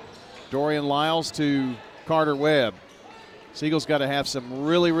 Dorian Lyles to Carter Webb. Siegel's got to have some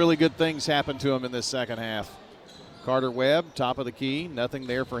really, really good things happen to him in this second half. Carter Webb, top of the key, nothing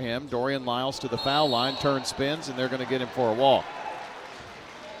there for him. Dorian Lyles to the foul line, turn, spins, and they're going to get him for a walk.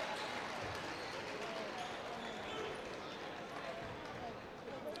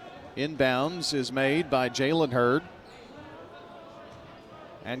 Inbounds is made by Jalen Hurd.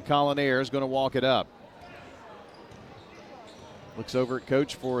 And Colin Ayers going to walk it up. Looks over at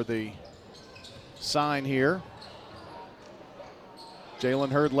coach for the sign here. Jalen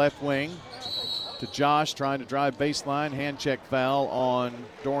Hurd left wing to Josh, trying to drive baseline. Hand check foul on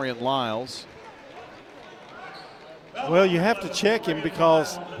Dorian Lyles. Well, you have to check him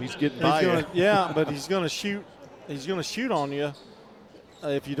because he's getting by you. Yeah, but he's going to shoot. He's going to shoot on you.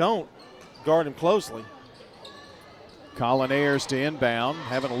 If you don't guard him closely. Colin Ayers to inbound,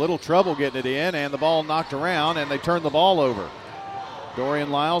 having a little trouble getting it in, and the ball knocked around, and they turn the ball over. Dorian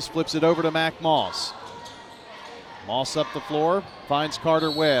Lyles flips it over to Mac Moss. Moss up the floor, finds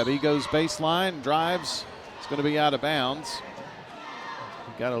Carter Webb. He goes baseline, drives. It's going to be out of bounds.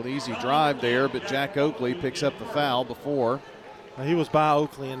 Got an easy drive there, but Jack Oakley picks up the foul before. He was by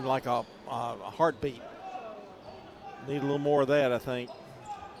Oakley in like a heartbeat. Need a little more of that, I think.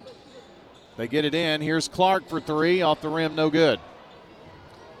 They get it in. Here's Clark for three. Off the rim, no good.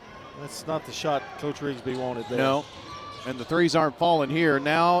 That's not the shot Coach Rigsby wanted there. No, and the threes aren't falling here.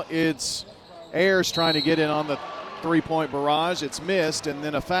 Now it's Ayers trying to get in on the three-point barrage. It's missed, and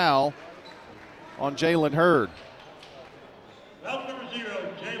then a foul on Jalen Hurd.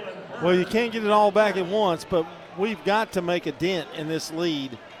 Well, you can't get it all back at once, but we've got to make a dent in this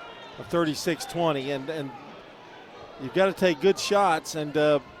lead of 36-20, and you've got to take good shots and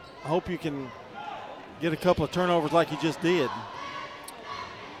hope you can get a couple of turnovers like you just did.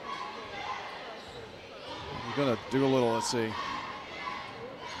 We're going to do a little, let's see.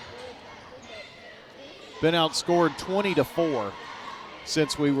 Been outscored 20-4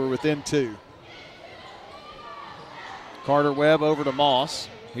 since we were within 2. Carter Webb over to Moss.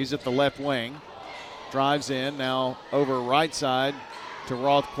 He's at the left wing. Drives in, now over right side to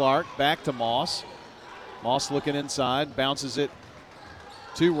Roth Clark. Back to Moss. Moss looking inside, bounces it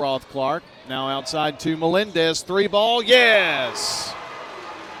to Roth Clark. Now outside to Melendez. 3 ball, yes!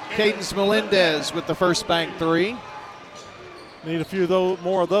 Cadence Melendez with the first bank 3. Need a few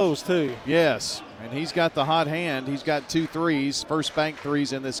more of those, too. Yes, and he's got the hot hand. He's got 2 threes, first bank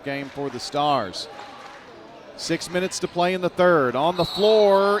 3s in this game for the Stars. 6 minutes to play in the third. On the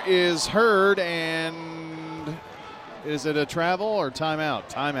floor is Hurd, and is it a travel or timeout?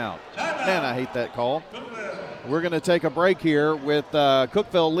 Timeout. Man, I hate that call. We're going to take a break here with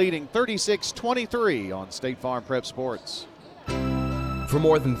Cookeville leading 36-23 on State Farm Prep Sports. For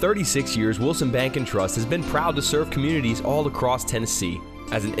more than 36 years, Wilson Bank & Trust has been proud to serve communities all across Tennessee.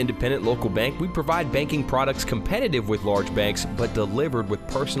 As an independent local bank, we provide banking products competitive with large banks, but delivered with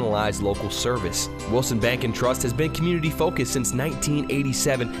personalized local service. Wilson Bank & Trust has been community-focused since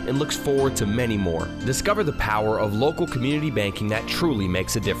 1987 and looks forward to many more. Discover the power of local community banking that truly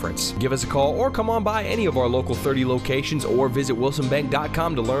makes a difference. Give us a call or come on by any of our local 30 locations or visit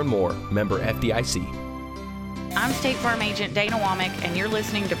wilsonbank.com to learn more. Member FDIC. I'm State Farm Agent Dana Womack, and you're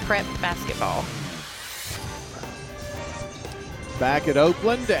listening to Prep Basketball. Back at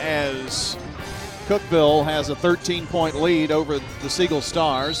Oakland as Cookeville has a 13-point lead over the Siegel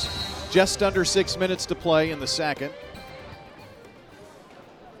Stars. Just under 6 minutes to play in the second.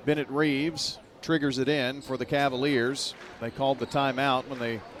 Bennett Reeves triggers it in for the Cavaliers. They called the timeout when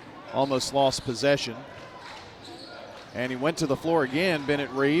they almost lost possession. And he went to the floor again,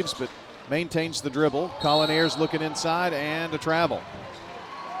 Bennett Reeves, but maintains the dribble. Colin Ayers looking inside and a travel.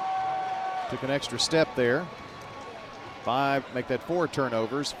 Took an extra step there. 4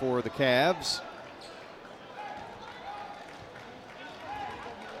 turnovers for the Cavs.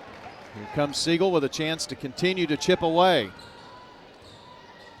 Here comes Siegel with a chance to continue to chip away.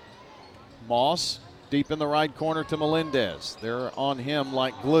 Moss deep in the right corner to Melendez. They're on him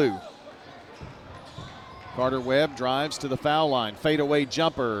like glue. Carter Webb drives to the foul line. Fadeaway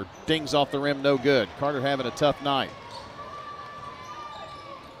jumper, dings off the rim, no good. Carter having a tough night.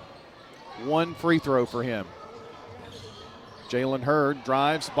 1 free throw for him. Jalen Hurd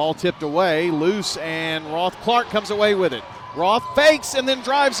drives, ball tipped away, loose, and Roth Clark comes away with it. Roth fakes and then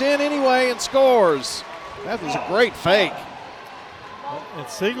drives in anyway and scores. That was a great fake. And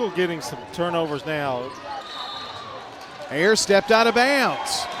Siegel getting some turnovers now. Ayers stepped out of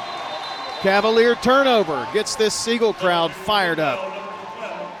bounds. Cavalier turnover gets this Siegel crowd fired up.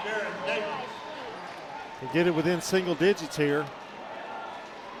 They get it within single digits here.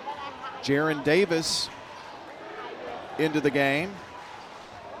 Jaron Davis into the game.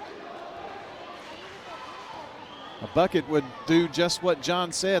 A bucket would do just what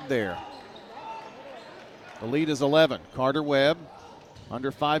John said there. The lead is 11. Carter Webb,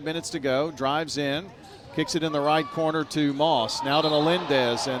 under 5 minutes to go, drives in, kicks it in the right corner to Moss. Now to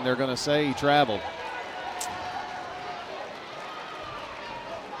Melendez, and they're going to say he traveled.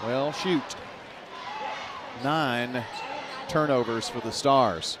 Well, shoot. 9 turnovers for the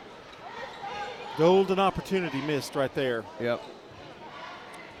Stars. Golden opportunity missed right there. Yep.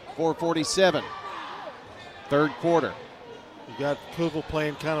 4:47. Third quarter. You got Cookeville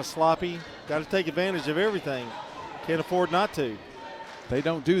playing kind of sloppy. Got to take advantage of everything. Can't afford not to. They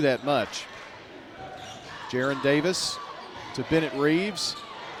don't do that much. Jaron Davis to Bennett Reeves.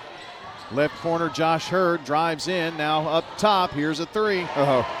 Left corner, Josh Hurd drives in. Now up top, here's a 3.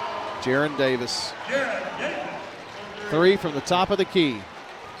 Oh, Jaron Davis. 3 from the top of the key.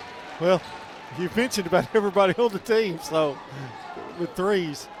 Well, you mentioned about everybody on the team, so with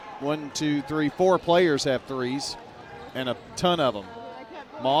threes. 1, 2, 3, 4 players have threes, and a ton of them.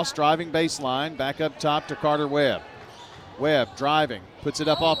 Moss driving baseline, back up top to Carter Webb. Webb driving, puts it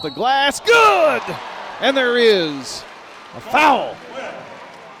up off the glass, good! And there is a foul.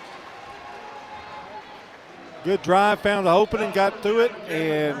 Good drive, found the opening, got through it,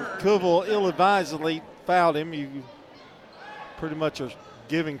 and Cookeville ill-advisedly fouled him. You pretty much are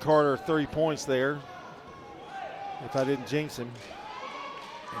giving Carter 3 points there, if I didn't jinx him.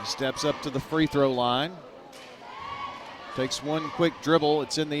 He steps up to the free throw line. Takes 1 quick dribble.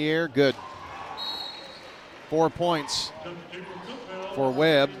 It's in the air. Good. 4 points for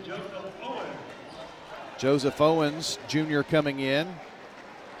Webb. Joseph Owens Jr. coming in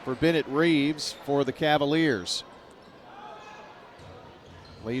for Bennett Reeves for the Cavaliers.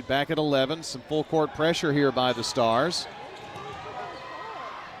 Lead back at 11. Some full court pressure here by the Stars.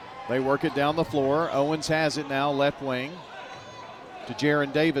 They work it down the floor. Owens has it now, left wing. To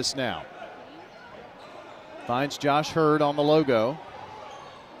Jaron Davis now. Finds Josh Hurd on the logo.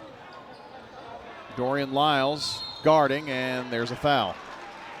 Dorian Lyles guarding, and there's a foul.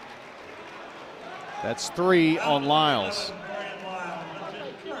 That's 3 on Lyles.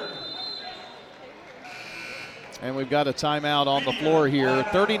 And we've got a timeout on the floor here.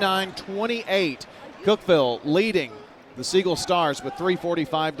 39-28. Cookeville leading the Siegel Stars with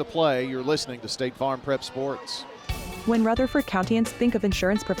 3:45 to play. You're listening to State Farm Prep Sports. When Rutherford Countyans think of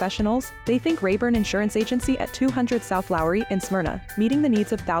insurance professionals, they think Rayburn Insurance Agency at 200 South Lowry in Smyrna, meeting the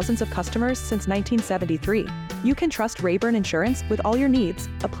needs of thousands of customers since 1973. You can trust Rayburn Insurance with all your needs,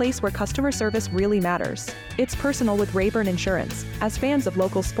 a place where customer service really matters. It's personal with Rayburn Insurance, as fans of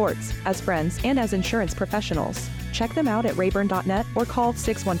local sports, as friends, and as insurance professionals. Check them out at rayburn.net or call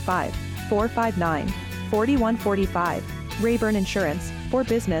 615-459-4145. Rayburn Insurance, for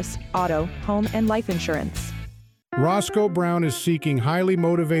business, auto, home, and life insurance. Roscoe Brown is seeking highly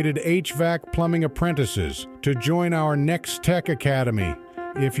motivated HVAC plumbing apprentices to join our Next Tech Academy.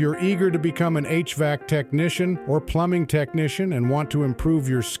 If you're eager to become an HVAC technician or plumbing technician and want to improve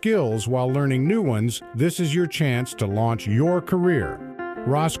your skills while learning new ones, this is your chance to launch your career.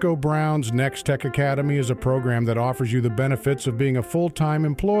 Roscoe Brown's Next Tech Academy is a program that offers you the benefits of being a full-time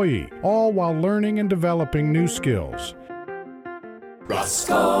employee, all while learning and developing new skills.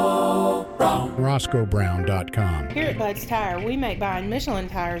 Roscoe Brown. RoscoeBrown.com. Here at Bud's Tire, we make buying Michelin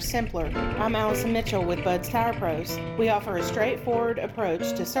tires simpler. I'm Allison Mitchell with Bud's Tire Pros. We offer a straightforward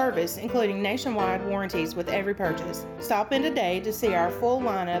approach to service, including nationwide warranties with every purchase. Stop in today to see our full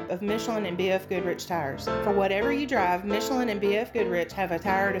lineup of Michelin and BF Goodrich tires. For whatever you drive, Michelin and BF Goodrich have a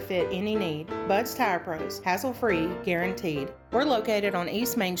tire to fit any need. Bud's Tire Pros, hassle-free, guaranteed. We're located on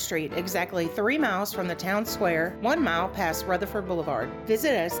East Main Street, exactly 3 miles from the town square, 1 mile past Rutherford Boulevard.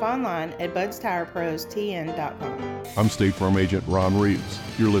 Visit us online at budstireprostn.com. I'm State Farm Agent Ron Reeves.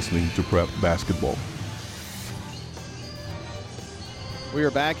 You're listening to Prep Basketball. We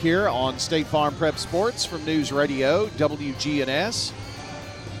are back here on State Farm Prep Sports from News Radio, WGNS.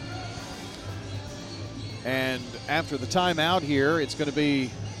 And after the timeout here, it's going to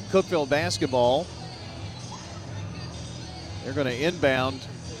be Cookeville basketball. They're going to inbound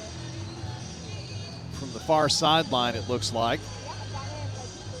from the far sideline, it looks like.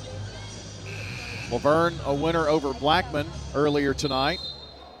 Laverne, a winner over Blackman earlier tonight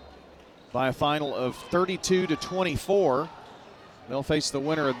by a final of 32-24. They'll face the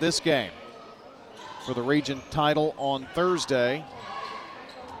winner of this game for the region title on Thursday.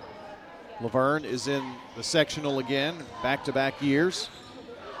 Laverne is in the sectional again, back-to-back years.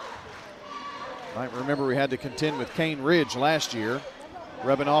 Might remember we had to contend with Cane Ridge last year.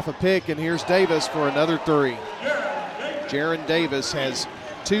 Rubbing off a pick, and here's Davis for another three. Jaron Davis has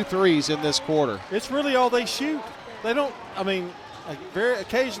 2 threes in this quarter. It's really all they shoot. They don't, very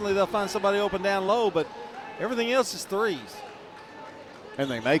occasionally they'll find somebody open down low, but everything else is threes.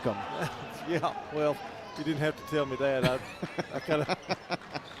 And they make them. Yeah, well, you didn't have to tell me that. I'm kind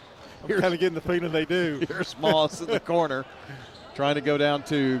of getting the feeling they do. Here's Moss in the corner, trying to go down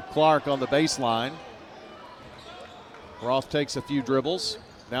to Clark on the baseline. Roth takes a few dribbles,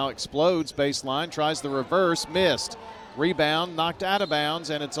 now explodes baseline, tries the reverse, missed. Rebound, knocked out of bounds,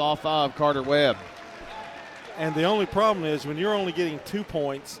 and it's off of Carter Webb. And the only problem is when you're only getting 2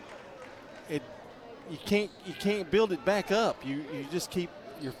 points, you can't build it back up. You just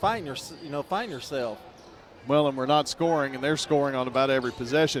you're fighting yourself. Well, and we're not scoring, and they're scoring on about every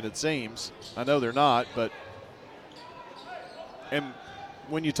possession, it seems. I know they're not, but and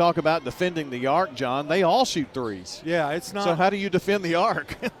when you talk about defending the arc, John, they all shoot threes. Yeah, it's not. So how do you defend the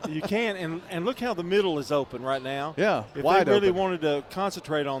arc? You can't, and look how the middle is open right now. Yeah, if wide they really open. wanted to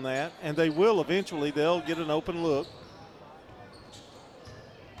concentrate on that, and they will eventually, they'll get an open look.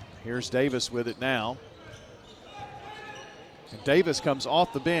 Here's Davis with it now. And Davis comes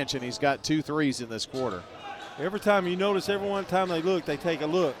off the bench, and he's got 2 threes in this quarter. Every time you notice, every one time they look, they take a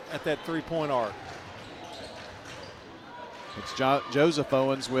look at that three-point arc. It's Joseph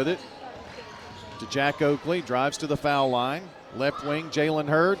Owens with it to Jack Oakley, drives to the foul line. Left wing, Jalen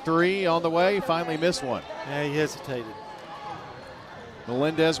Hurd, 3 on the way, finally missed one. Yeah, he hesitated.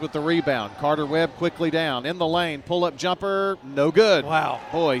 Melendez with the rebound. Carter Webb quickly down, in the lane, pull-up jumper, no good. Wow.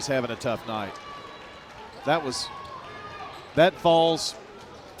 Boy, he's having a tough night. That falls.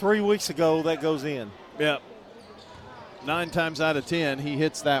 3 weeks ago, that goes in. Yep. 9 times out of 10, he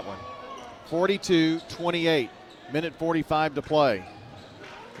hits that one. 42-28. Minute 45 to play.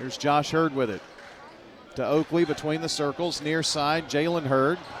 Here's Josh Hurd with it. To Oakley between the circles, near side, Jalen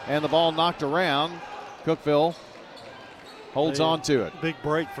Hurd. And the ball knocked around. Cookeville holds on to it. Big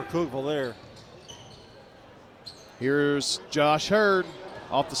break for Cookeville there. Here's Josh Hurd.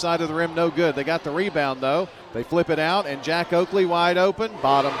 Off the side of the rim, no good. They got the rebound, though. They flip it out, and Jack Oakley wide open,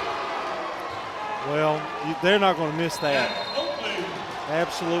 bottom. Well, they're not going to miss that.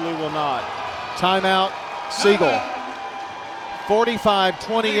 Absolutely will not. Timeout. Siegel.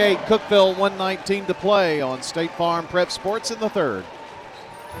 45-28, Cookeville 119 to play on State Farm Prep Sports in the third.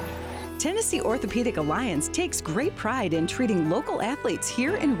 Tennessee Orthopedic Alliance takes great pride in treating local athletes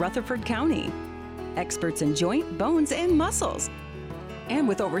here in Rutherford County. Experts in joint, bones, and muscles. And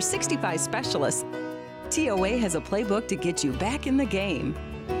with over 65 specialists, TOA has a playbook to get you back in the game.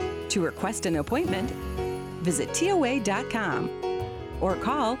 To request an appointment, visit TOA.com or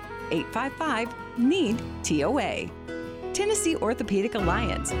call 855-NEED-TOA. Tennessee Orthopedic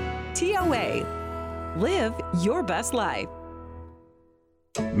Alliance, TOA. Live your best life.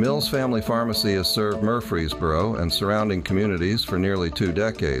 Mills Family Pharmacy has served Murfreesboro and surrounding communities for nearly 2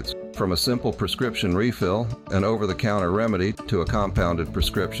 decades. From a simple prescription refill, an over-the-counter remedy, to a compounded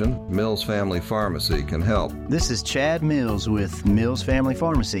prescription, Mills Family Pharmacy can help. This is Chad Mills with Mills Family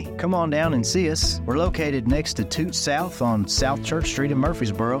Pharmacy. Come on down and see us. We're located next to Toots South on South Church Street in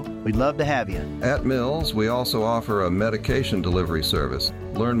Murfreesboro. We'd love to have you. At Mills, we also offer a medication delivery service.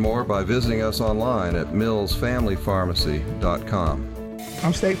 Learn more by visiting us online at millsfamilypharmacy.com.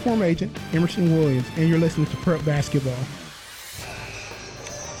 I'm State Farm Agent Emerson Williams, and you're listening to Prep Basketball.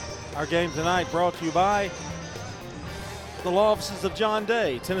 Our game tonight brought to you by the law offices of John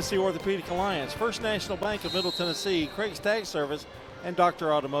Day, Tennessee Orthopedic Alliance, First National Bank of Middle Tennessee, Craig's Tag Service, and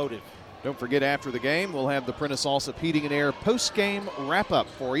Dr. Automotive. Don't forget, after the game, we'll have the Prentice Allsup Heating and Air post-game wrap-up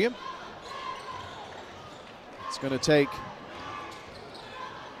for you. It's going to take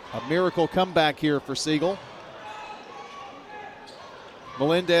a miracle comeback here for Siegel.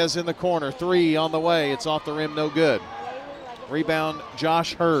 Melendez in the corner, 3 on the way. It's off the rim, no good. Rebound,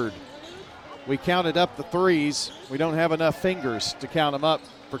 Josh Hurd. We counted up the threes. We don't have enough fingers to count them up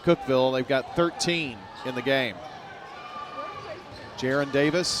for Cookeville. They've got 13 in the game. Jaron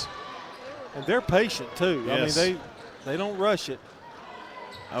Davis. And they're patient, too. Yes. I mean, they don't rush it.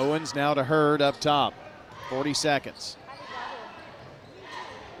 Owens now to Hurd up top. 40 seconds.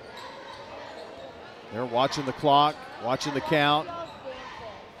 They're watching the clock, watching the count.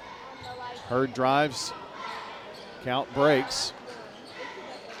 Hurd drives. Count breaks.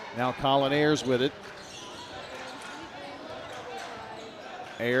 Now Colin Ayers with it.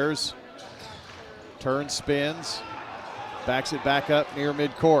 Ayers turns, spins, backs it back up near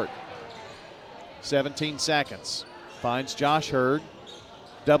midcourt. 17 seconds. Finds Josh Hurd.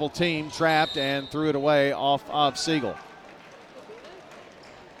 Double team, trapped, and threw it away off of Siegel.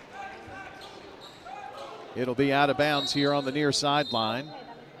 It'll be out of bounds here on the near sideline.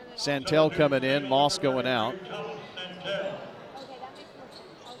 Santel coming in, Moss going out.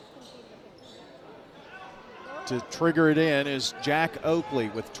 To trigger it in is Jack Oakley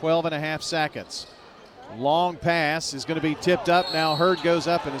with 12.5 seconds. Long pass is going to be tipped up. Now Hurd goes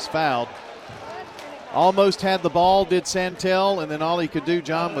up and is fouled. Almost had the ball, did Santel, and then all he could do,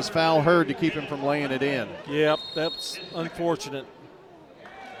 John, was foul Hurd to keep him from laying it in. Yep, that's unfortunate.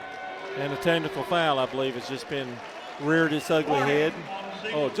 And a technical foul, I believe, has just been reared its ugly head.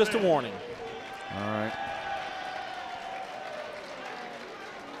 Oh, just a warning. All right.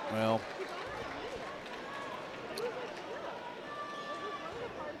 Well,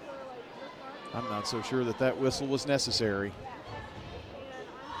 I'm not so sure that whistle was necessary.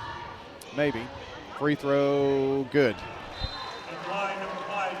 Maybe. Free throw, good.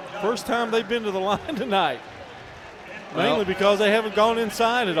 First time they've been to the line tonight. Mainly because they haven't gone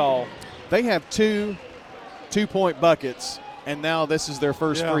inside at all. They have two two-point buckets, and now this is their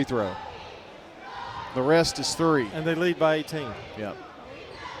first free throw. The rest is 3. And they lead by 18. Yep.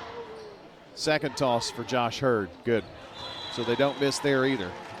 Second toss for Josh Hurd. Good. So they don't miss there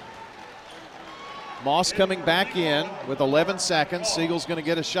either. Moss coming back in with 11 seconds. Siegel's going to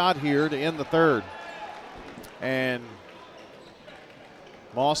get a shot here to end the third. And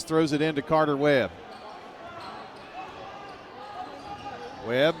Moss throws it into Carter Webb.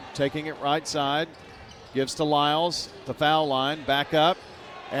 Webb taking it right side. Gives to Lyles, the foul line, back up.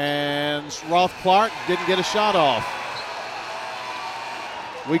 And Roth Clark didn't get a shot off.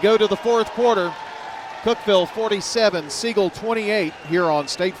 We go to the fourth quarter. Cookeville 47, Siegel 28 here on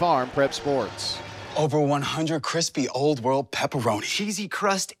State Farm Prep Sports. Over 100 crispy Old World pepperoni. Cheesy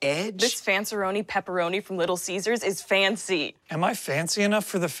crust edge. This Fanceroni pepperoni from Little Caesars is fancy. Am I fancy enough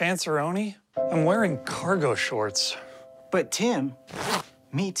for the Fanceroni? I'm wearing cargo shorts. But Tim,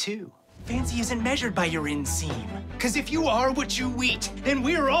 me too. Fancy isn't measured by your inseam. Because if you are what you eat, then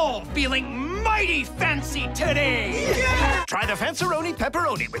we're all feeling mighty fancy today. Yeah! Try the Fanceroni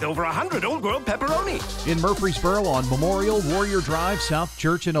pepperoni with over 100 Old World pepperoni. In Murfreesboro on Memorial Warrior Drive, South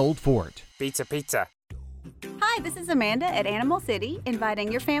Church and Old Fort. Pizza. Hi, this is Amanda at Animal City,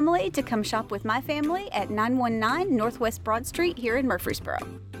 inviting your family to come shop with my family at 919 Northwest Broad Street here in Murfreesboro.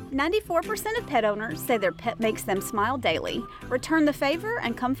 94% of pet owners say their pet makes them smile daily. Return the favor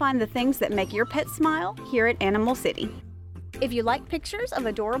and come find the things that make your pet smile here at Animal City. If you like pictures of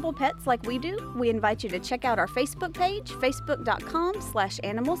adorable pets like we do, we invite you to check out our Facebook page,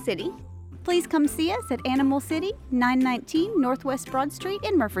 facebook.com/Animal City. Please come see us at Animal City, 919 Northwest Broad Street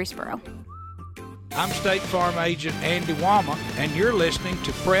in Murfreesboro. I'm State Farm Agent Andy Womack, and you're listening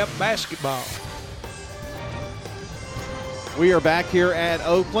to Prep Basketball. We are back here at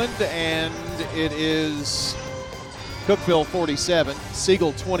Oakland, and it is Cookeville 47,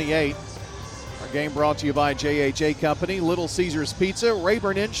 Siegel 28. Our game brought to you by JHA Company, Little Caesars Pizza,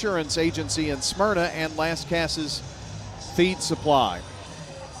 Rayburn Insurance Agency in Smyrna, and Las Casas Feed Supply.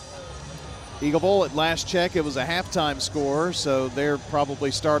 Eagleville, at last check, it was a halftime score, so they're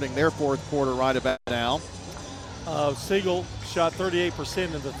probably starting their fourth quarter right about now. Siegel shot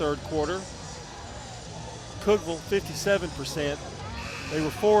 38% in the third quarter. Cookeville, 57%. They were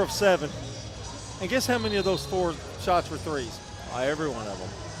 4 of 7. And guess how many of those 4 shots were threes? Every one of them.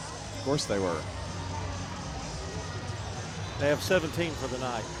 Of course they were. They have 17 for the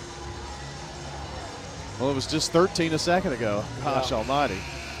night. Well, it was just 13 a second ago. Gosh almighty.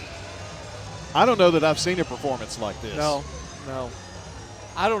 I don't know that I've seen a performance like this. No.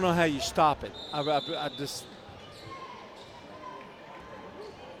 I don't know how you stop it. I just.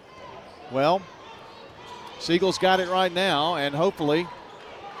 Well, Siegel's got it right now, and hopefully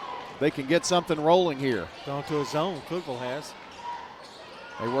they can get something rolling here. Gone to a zone, Cookeville has.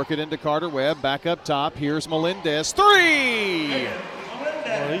 They work it into Carter Webb, back up top. Here's Melendez. 3!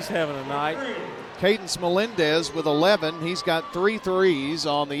 Well, he's having a night. Cadence Melendez with 11. He's got 3 threes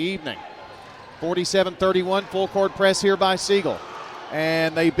on the evening. 47-31, full court press here by Siegel.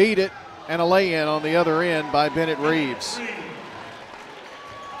 And they beat it, and a lay-in on the other end by Bennett Reeves.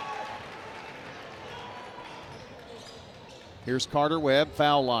 Here's Carter Webb,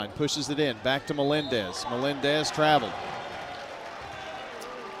 foul line, pushes it in, back to Melendez. Melendez traveled.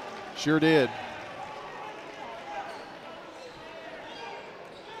 Sure did.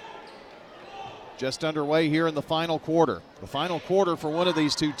 Just underway here in the final quarter. The final quarter for one of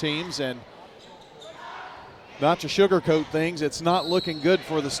these two teams, and not to sugarcoat things, it's not looking good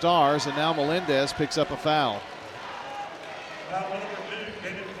for the Stars, and now Melendez picks up a foul.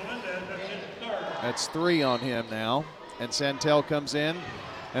 That's 3 on him now. And Santel comes in,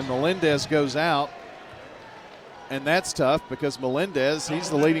 and Melendez goes out. And that's tough because Melendez, he's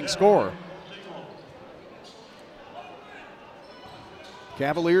the leading scorer.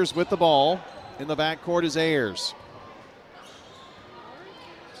 Cavaliers with the ball. In the backcourt is Ayers.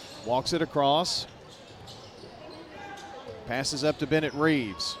 Walks it across. Passes up to Bennett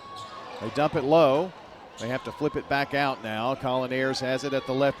Reeves. They dump it low. They have to flip it back out now. Colin Ayers has it at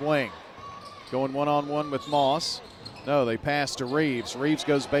the left wing. Going one-on-one with Moss. No, they pass to Reeves. Reeves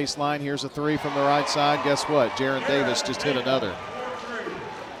goes baseline. Here's a 3 from the right side. Guess what? Jaron Davis just hit another.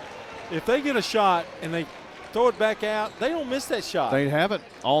 If they get a shot and they throw it back out, they don't miss that shot. They haven't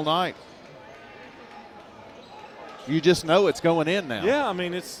all night. You just know it's going in now. Yeah, I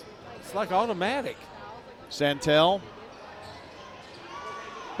mean, it's like automatic. Santel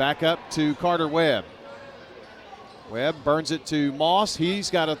back up to Carter Webb. Webb burns it to Moss.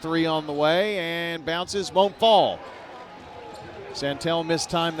 He's got a 3 on the way and bounces, won't fall. Santel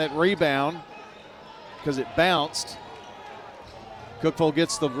mistimed that rebound because it bounced. Cookeville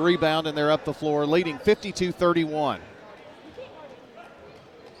gets the rebound and they're up the floor, leading 52-31.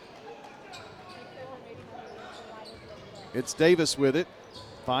 It's Davis with it.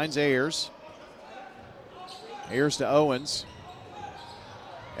 Finds Ayers. Ayers to Owens.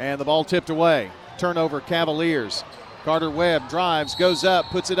 And the ball tipped away. Turnover, Cavaliers. Carter Webb drives, goes up,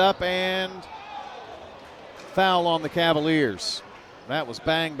 puts it up, and foul on the Cavaliers. That was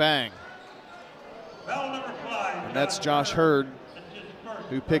bang, bang. And that's Josh Hurd,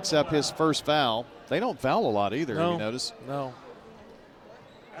 who picks up his first foul. They don't foul a lot either, no, you notice? No.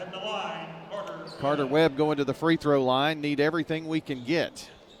 At the line, Carter Webb going to the free throw line. Need everything we can get,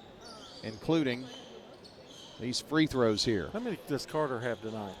 including these free throws here. How many does Carter have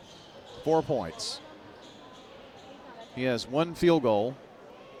tonight? 4 points. He has 1 field goal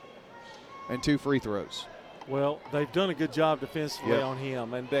and 2 free throws. Well, they've done a good job defensively on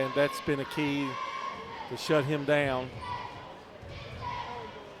him, and that's been a key to shut him down.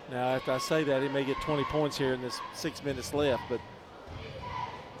 Now, after I say that, he may get 20 points here in this 6 minutes left, but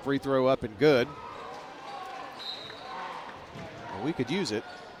free throw up and good. Well, we could use it.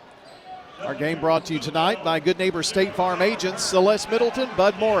 Our game brought to you tonight by Good Neighbor State Farm agents Celeste Middleton,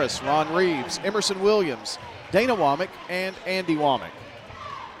 Bud Morris, Ron Reeves, Emerson Williams, Dana Womack, and Andy Womack.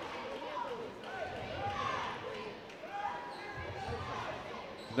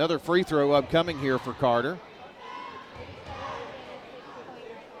 Another free throw upcoming here for Carter.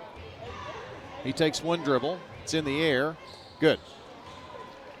 He takes one dribble. It's in the air. Good.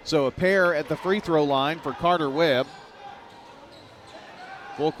 So a pair at the free throw line for Carter Webb.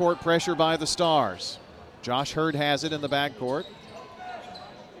 Full court pressure by the Stars. Josh Hurd has it in the backcourt.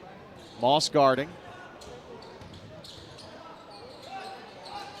 Moss guarding.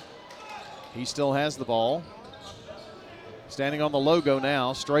 He still has the ball. Standing on the logo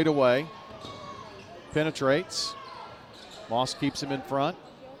now, straight away. Penetrates. Moss keeps him in front.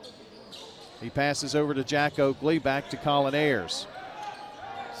 He passes over to Jack Oakley, back to Colin Ayers.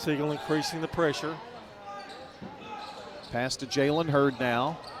 Siegel increasing the pressure. Pass to Jalen Hurd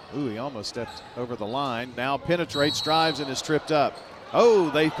now. Ooh, he almost stepped over the line. Now penetrates, drives, and is tripped up. Oh,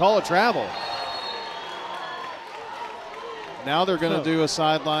 they call a travel. Now they're going to do a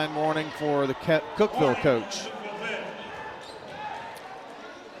sideline warning for the Cookeville coach.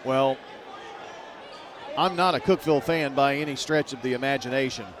 Well, I'm not a Cookeville fan by any stretch of the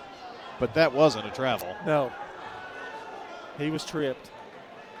imagination, but that wasn't a travel. No. He was tripped.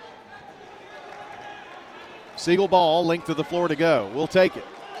 Siegel ball, length of the floor to go. We'll take it.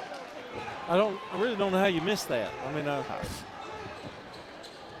 I really don't know how you missed that. I mean,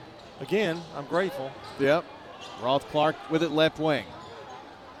 again, I'm grateful. Yep. Roth Clark with it left wing.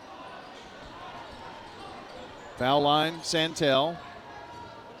 Foul line, Santel.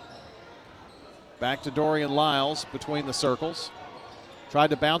 Back to Dorian Lyles between the circles. Tried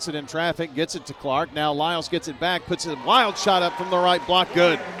to bounce it in traffic, gets it to Clark. Now Lyles gets it back, puts a wild shot up from the right block.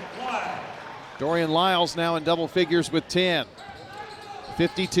 Good. Dorian Lyles now in double figures with 10.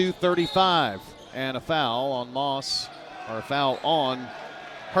 52-35. And a foul on Moss, or a foul on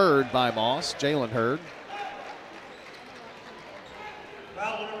Hurd by Moss, Jalen Hurd.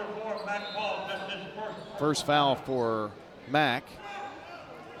 First foul for Mack.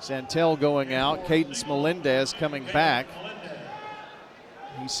 Santel going out. Cadence Melendez coming back.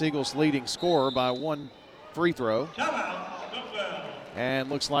 He's Siegel's leading scorer by one free throw. And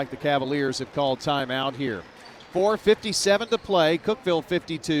looks like the Cavaliers have called timeout here. 4:57 to play. Cookeville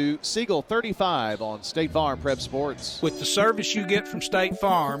 52, Siegel 35 on State Farm Prep Sports. With the service you get from State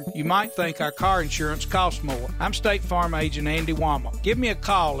Farm, you might think our car insurance costs more. I'm State Farm agent Andy Womack. Give me a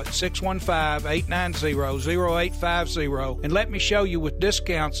call at 615-890-0850 and let me show you with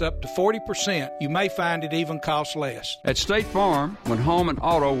discounts up to 40%. You may find it even costs less. At State Farm, when home and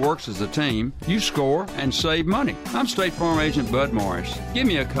auto works as a team, you score and save money. I'm State Farm agent Bud Morris. Give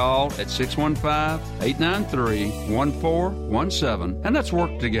me a call at 615-893-1417, and let's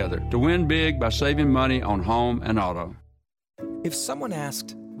work together to win big by saving money on home and auto. If someone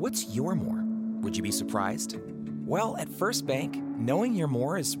asked, what's your more? Would you be surprised? Well, at First Bank, knowing your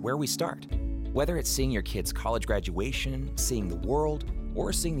more is where we start. Whether it's seeing your kid's college graduation, seeing the world,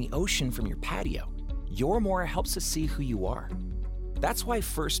 or seeing the ocean from your patio, your more helps us see who you are. That's why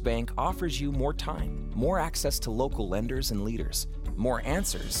First Bank offers you more time, more access to local lenders and leaders, more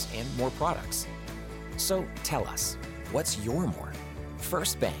answers, and more products. So tell us, what's your more?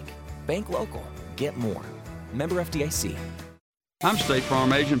 First Bank. Bank local. Get more. Member FDIC. I'm State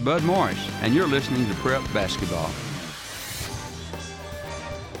Farm agent Bud Morris, and you're listening to Prep Basketball.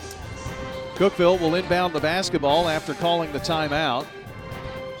 Cookeville will inbound the basketball after calling the timeout.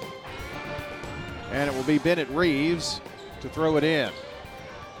 And it will be Bennett Reeves to throw it in.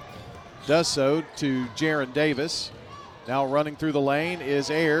 Does so to Jaron Davis. Now running through the lane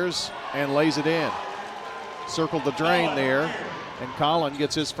is Ayers and lays it in. Circled the drain there, and Colin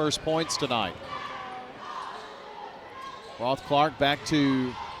gets his first points tonight. Roth Clark back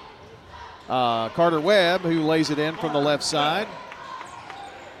to Carter Webb, who lays it in from the left side.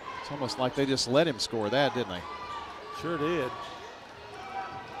 It's almost like they just let him score that, didn't they? Sure did.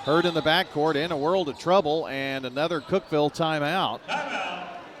 Hurd in the backcourt, in a world of trouble, and another Cookeville timeout.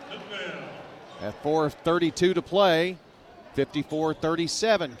 At 4:32 to play.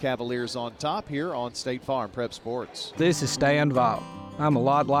 54-37, Cavaliers on top here on State Farm Prep Sports. This is Stan Vaught. I'm a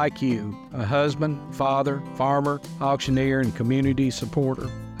lot like you, a husband, father, farmer, auctioneer, and community supporter.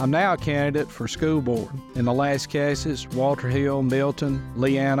 I'm now a candidate for school board. In the last cases, Walter Hill, Milton,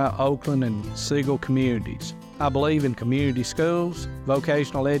 Leanna, Oakland, and Siegel communities. I believe in community schools,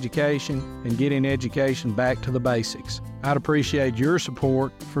 vocational education, and getting education back to the basics. I'd appreciate your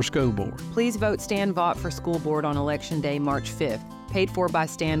support for school board. Please vote Stan Vaught for school board on Election Day, March 5th. Paid for by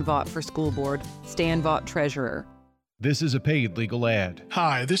Stan Vaught for school board. Stan Vaught, Treasurer. This is a paid legal ad.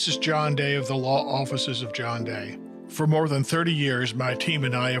 Hi, this is John Day of the Law Offices of John Day. For more than 30 years, my team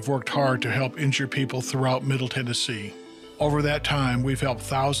and I have worked hard to help injured people throughout Middle Tennessee. Over that time, we've helped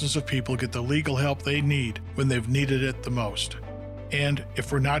thousands of people get the legal help they need when they've needed it the most. And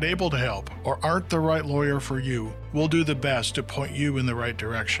if we're not able to help or aren't the right lawyer for you, we'll do the best to point you in the right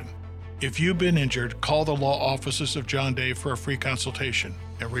direction. If you've been injured, call the law offices of John Day for a free consultation.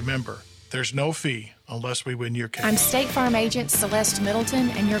 And remember, there's no fee unless we win your case. I'm State Farm Agent Celeste Middleton,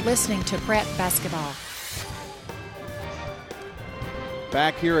 and you're listening to Prep Basketball.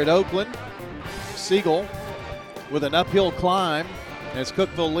 Back here at Oakland, Siegel with an uphill climb as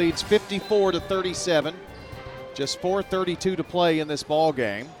Cookeville leads 54-37. Just 4:32 to play in this ball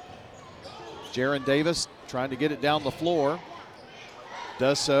game. Jaron Davis trying to get it down the floor.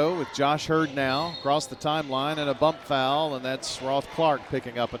 Does so with Josh Hurd now across the timeline and a bump foul, and that's Roth Clark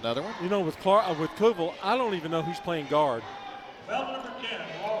picking up another one. You know, with Cookeville, I don't even know who's playing guard.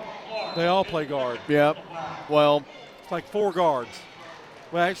 They all play guard. Yep. Well, it's like 4 guards.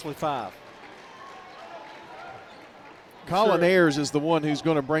 Well, actually 5. Colin Ayers is the one who's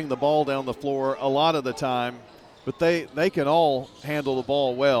going to bring the ball down the floor a lot of the time, but they can all handle the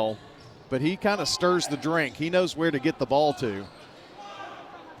ball well. But he kind of stirs the drink. He knows where to get the ball to.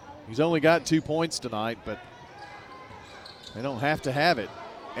 He's only got 2 points tonight, but they don't have to have it.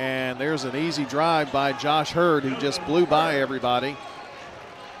 And there's an easy drive by Josh Hurd, who just blew by everybody.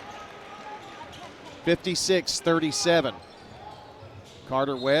 56-37.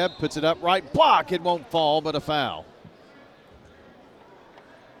 Carter Webb puts it up right. Block. It won't fall, but a foul.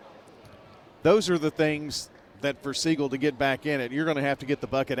 Those are the things that for Siegel to get back in it, you're going to have to get the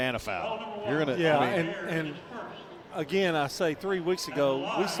bucket and a foul. You're going to, yeah, and again, I say 3 weeks ago,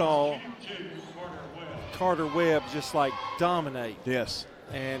 we saw Carter Webb just like dominate. Yes.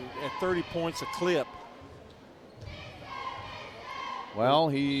 And at 30 points a clip. Well,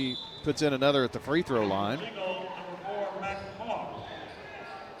 he puts in another at the free throw line.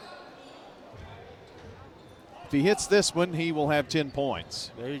 If he hits this one, he will have 10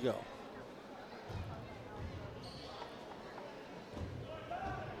 points. There you go.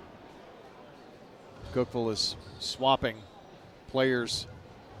 Cookeville is swapping players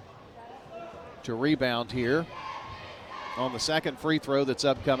to rebound here on the second free throw that's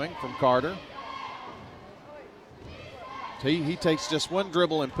upcoming from Carter. He takes just one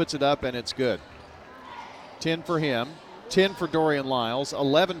dribble and puts it up, and it's good. 10 for him, 10 for Dorian Lyles,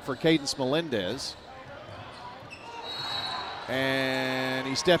 11 for Cadence Melendez. And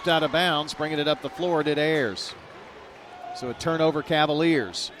he stepped out of bounds, bringing it up the floor, did Ayers. So a turnover,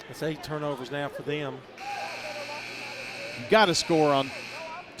 Cavaliers. It's 8 turnovers now for them. You got to score on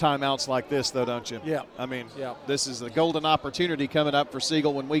timeouts like this, though, don't you? Yeah. I mean, yeah. This is the golden opportunity coming up for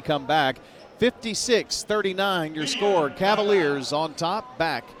Siegel when we come back. 56-39 your score. Cavaliers on top,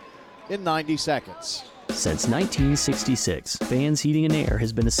 back in 90 seconds. Since 1966, Fans Heating and Air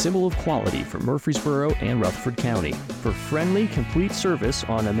has been a symbol of quality for Murfreesboro and Rutherford County. For friendly, complete service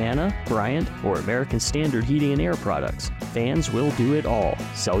on Amana, Bryant, or American Standard Heating and Air products, Fans will do it all.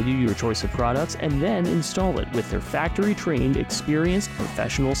 Sell you your choice of products and then install it with their factory-trained, experienced,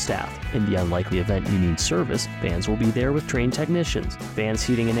 professional staff. In the unlikely event you need service, Fans will be there with trained technicians. Fans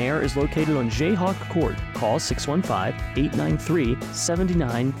Heating and Air is located on Jayhawk Court. Call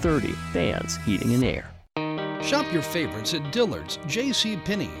 615-893-7930. Fans Heating and Air. Shop your favorites at Dillard's, J.C.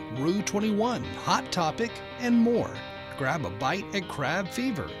 Penney, Rue 21, Hot Topic, and more. Grab a bite at Crab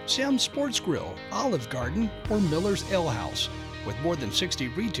Fever, Sam's Sports Grill, Olive Garden, or Miller's Ale House. With more than 60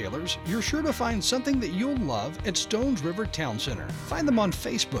 retailers, you're sure to find something that you'll love at Stones River Town Center. Find them on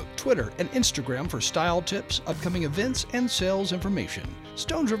Facebook, Twitter, and Instagram for style tips, upcoming events, and sales information.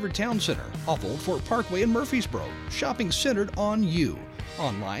 Stones River Town Center, off Old Fort Parkway in Murfreesboro. Shopping centered on you.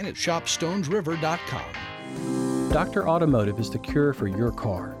 Online at shopstonesriver.com. Dr. Automotive is the cure for your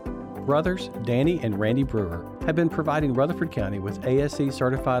car. Brothers Danny and Randy Brewer have been providing Rutherford County with ASE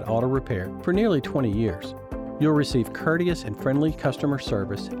certified auto repair for nearly 20 years. You'll receive courteous and friendly customer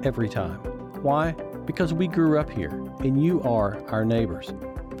service every time. Why? Because we grew up here and you are our neighbors.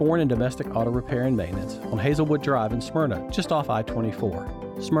 Foreign and domestic auto repair and maintenance on Hazelwood Drive in Smyrna, just off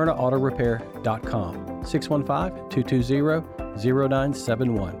I-24. SmyrnaAutorepair.com,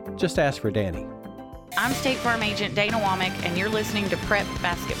 615-220-0971. Just ask for Danny. I'm State Farm Agent Dana Womack, and you're listening to Prep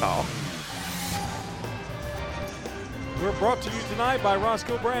Basketball. We're brought to you tonight by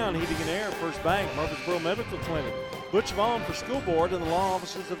Roscoe Brown Heating and Air, First Bank, Murfreesboro Medical Clinic, Butch Vaughn for School Board, and the law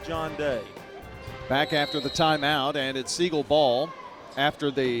offices of John Day. Back after the timeout, and it's Siegel ball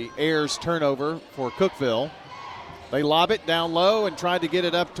after the Ayers turnover for Cookeville. They lob it down low and tried to get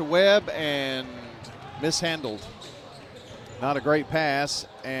it up to Webb and mishandled. Not a great pass,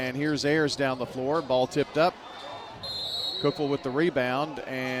 and here's Ayers down the floor. Ball tipped up. Cookeville with the rebound,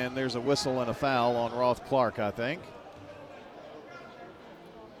 and there's a whistle and a foul on Roth Clark, I think.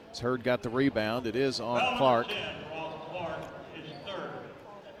 Hurd got the rebound. It is on Clark.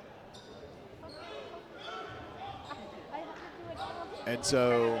 And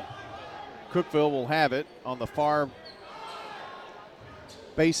so Cookeville will have it on the far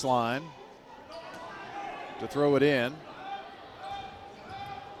baseline to throw it in.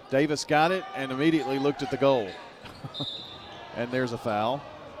 Davis got it and immediately looked at the goal. And there's a foul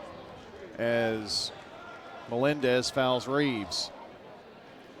as Melendez fouls Reeves.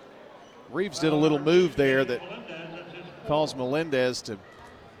 Reeves did a little move there that caused Melendez to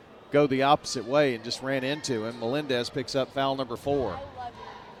go the opposite way and just ran into him. Melendez picks up foul number 4.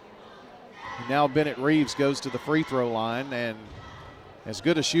 Now Bennett Reeves goes to the free throw line, and as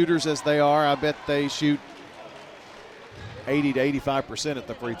good as shooters as they are, I bet they shoot 80 to 85% at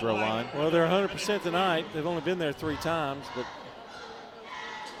the free throw line. Well, they're 100% tonight. They've only been there 3 times, but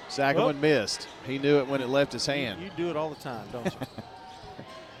Sagamon missed. He knew it when it left his hand. You do it all the time, don't you?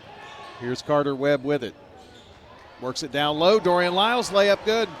 Here's Carter Webb with it. Works it down low. Dorian Lyles, layup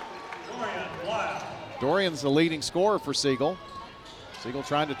good. Dorian's the leading scorer for Siegel. Siegel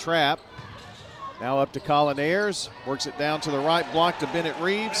trying to trap. Now up to Colin Ayers. Works it down to the right block to Bennett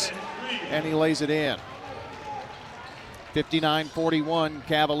Reeves, and he lays it in. 59-41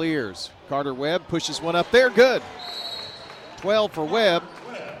 Cavaliers. Carter Webb pushes one up there. Good. 12 for Webb.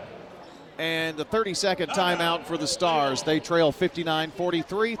 And a 30-second timeout for the Stars. They trail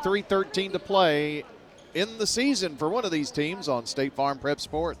 59-43, 3:13 to play in the season for one of these teams on State Farm Prep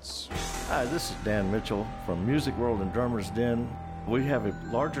Sports. Hi, this is Dan Mitchell from Music World and Drummer's Den. We have a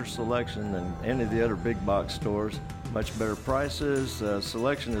larger selection than any of the other big box stores. Much better prices.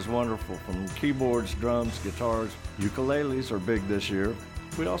 Selection is wonderful from keyboards, drums, guitars. Ukuleles are big this year.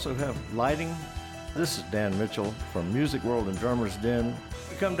 We also have lighting. This is Dan Mitchell from Music World and Drummer's Den.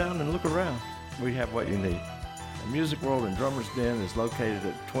 Come down and look around. We have what you need. The Music World and Drummer's Den is located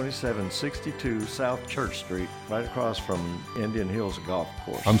at 2762 South Church Street, right across from Indian Hills Golf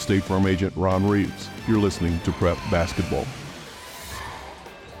Course. I'm State Farm Agent Ron Reeves. You're listening to Prep Basketball.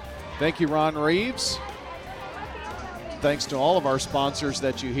 Thank you, Ron Reeves. Thanks to all of our sponsors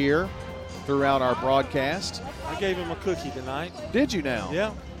that you hear throughout our broadcast. I gave him a cookie tonight. Did you now?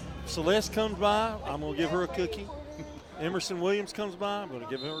 Yeah. Celeste comes by, I'm going to give her a cookie. Emerson Williams comes by, I'm going to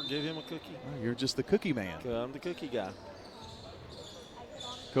give him a cookie. Oh, you're just the cookie man. I'm the cookie guy.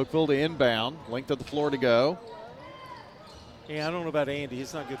 Cookeville to inbound, length of the floor to go. Yeah, I don't know about Andy.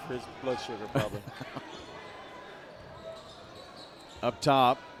 It's not good for his blood sugar, probably. Up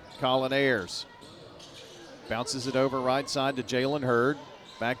top, Colin Ayers. Bounces it over right side to Jalen Hurd.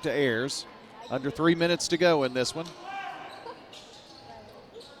 Back to Ayers. Under 3 minutes to go in this one.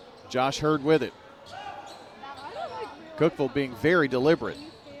 Josh Hurd with it. Cookeville being very deliberate.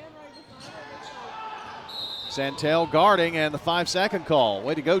 Santel guarding, and the 5-second call.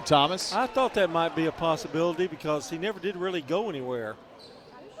 Way to go, Thomas. I thought that might be a possibility because he never did really go anywhere.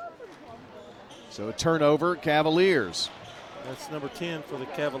 So a turnover, Cavaliers. That's number 10 for the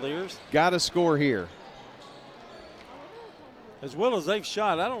Cavaliers. Got to score here. As well as they've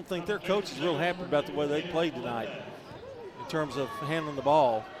shot, I don't think their coach is real happy about the way they played tonight in terms of handling the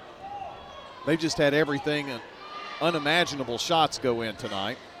ball. They've just had everything, unimaginable shots go in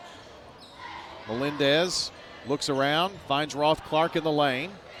tonight. Melendez looks around, finds Roth Clark in the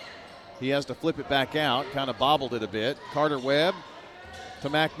lane. He has to flip it back out, kind of bobbled it a bit. Carter Webb to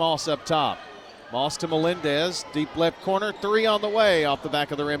Mac Moss up top. Moss to Melendez, deep left corner, 3 on the way, off the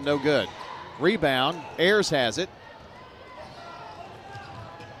back of the rim, no good. Rebound, Ayers has it.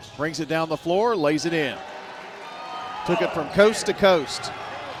 Brings it down the floor, lays it in. Took it from coast to coast.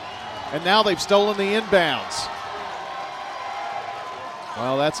 And now they've stolen the inbounds.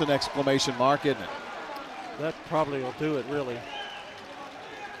 Well, that's an exclamation mark, isn't it? That probably will do it, really.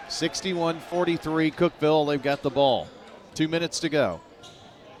 61-43 Cookeville, they've got the ball. 2 minutes to go.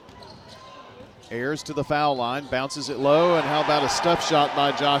 Ayers to the foul line, bounces it low, and how about a stuff shot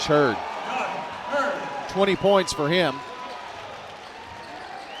by Josh Hurd? 20 points for him.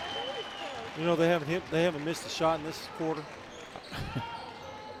 You know, they haven't missed a shot in this quarter.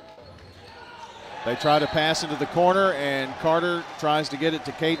 They try to pass into the corner, and Carter tries to get it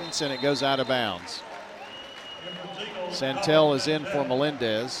to Cadence, and it goes out of bounds. Santel is in for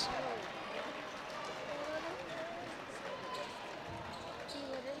Melendez.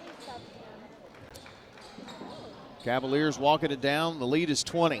 Cavaliers walking it down. The lead is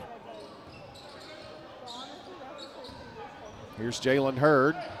 20. Here's Jalen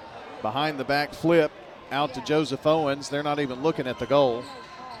Hurd. Behind the back flip out to Joseph Owens. They're not even looking at the goal.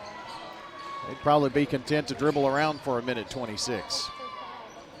 They'd probably be content to dribble around for a minute 26.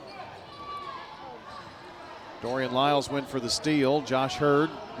 Dorian Lyles went for the steal. Josh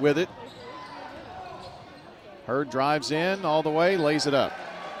Hurd with it. Hurd drives in all the way, lays it up.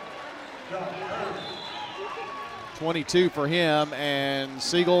 22 for him, and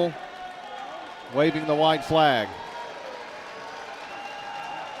Siegel waving the white flag.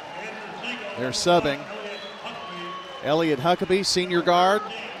 They're subbing. Elliot Huckabee, senior guard,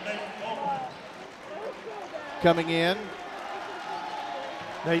 coming in.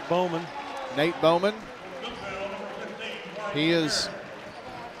 Nate Bowman. He is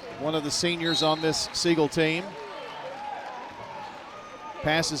one of the seniors on this Siegel team.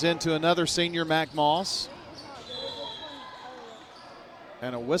 Passes into another senior, Mac Moss.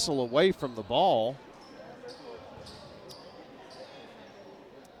 And a whistle away from the ball.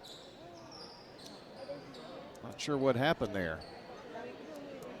 Not sure what happened there.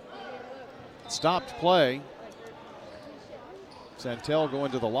 Stopped play. Santel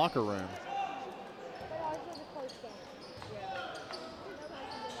going to the locker room.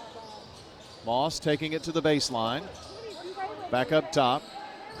 Moss taking it to the baseline. Back up top.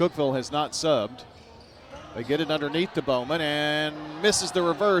 Cookeville has not subbed. They get it underneath to Bowman and misses the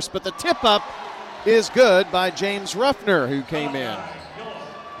reverse, but the tip up is good by James Ruffner, who came in.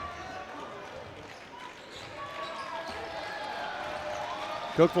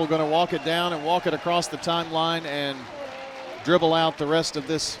 Cookeville going to walk it down and walk it across the timeline and dribble out the rest of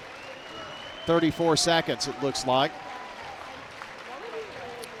this 34 seconds, it looks like.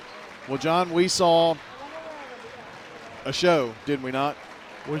 Well, John, we saw a show, did we not?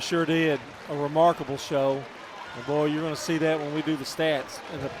 We sure did. A remarkable show. And boy, you're going to see that when we do the stats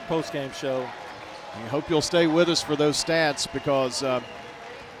in the post-game show. I hope you'll stay with us for those stats because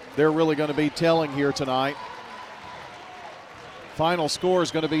they're really going to be telling here tonight. Final score is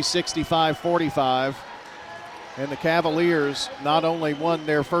going to be 65-45. And the Cavaliers not only won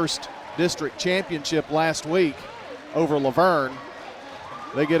their first district championship last week over Laverne,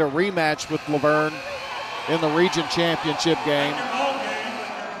 they get a rematch with Laverne in the region championship game,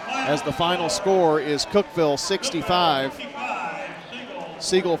 as the final score is Cookeville 65,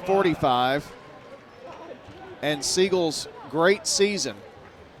 Siegel 45, and Siegel's great season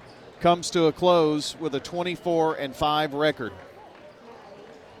comes to a close with a 24-5 record.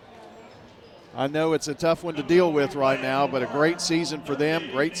 I know it's a tough one to deal with right now, but a great season for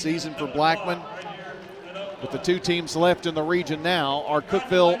them, great season for Blackman. But the two teams left in the region now are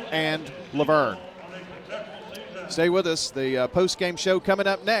Cookeville and Laverne. Stay with us. The post-game show coming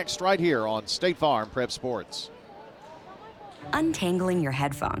up next right here on State Farm Prep Sports. Untangling your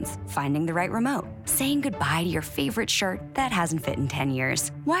headphones, finding the right remote, saying goodbye to your favorite shirt that hasn't fit in 10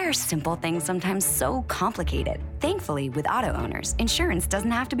 years. Why are simple things sometimes so complicated? Thankfully, with auto owners, insurance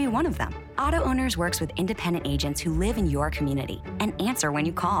doesn't have to be one of them. Auto Owners works with independent agents who live in your community and answer when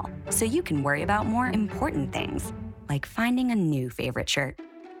you call, so you can worry about more important things, like finding a new favorite shirt.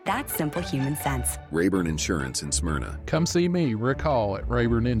 That's simple human sense. Rayburn Insurance in Smyrna. Come see me, Rick Hall, at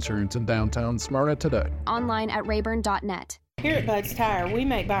Rayburn Insurance in downtown Smyrna today. Online at rayburn.net. Here at Bud's Tire, we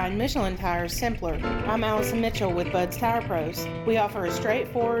make buying Michelin tires simpler. I'm Allison Mitchell with Bud's Tire Pros. We offer a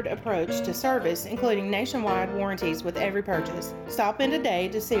straightforward approach to service, including nationwide warranties with every purchase. Stop in today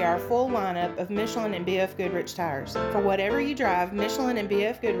to see our full lineup of Michelin and BF Goodrich tires. For whatever you drive, Michelin and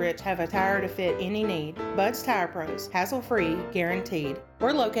BF Goodrich have a tire to fit any need. Bud's Tire Pros, hassle-free, guaranteed.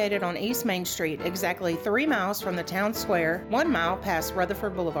 We're located on East Main Street, exactly 3 miles from the town square, 1 mile past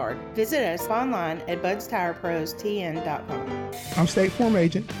Rutherford Boulevard. Visit us online at budstirepros.tn.com. I'm State Farm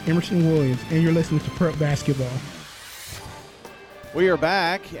Agent Emerson Williams, and you're listening to Prep Basketball. We are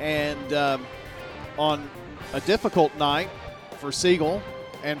back, and on a difficult night for Siegel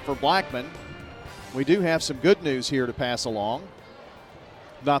and for Blackman, we do have some good news here to pass along.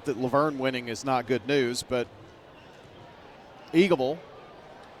 Not that Laverne winning is not good news, but Eagleville,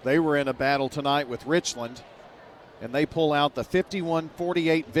 they were in a battle tonight with Richland, and they pull out the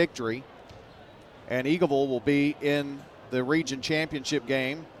 51-48 victory, and Eagleville will be in the region championship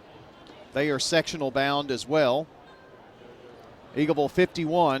game. They are sectional bound as well. Eagleville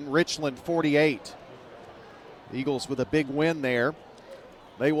 51, Richland 48. Eagles with a big win there.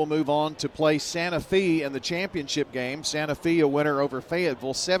 They will move on to play Santa Fe in the championship game. Santa Fe a winner over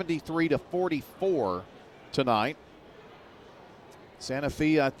Fayetteville 73-44 tonight. Santa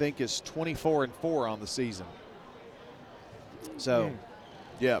Fe, I think, is 24-4 on the season. So,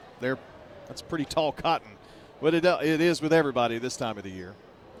 yeah, that's pretty tall cotton. But it is with everybody this time of the year.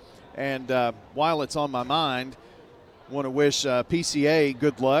 And while it's on my mind, I want to wish PCA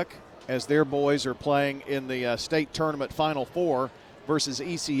good luck as their boys are playing in the state tournament Final Four versus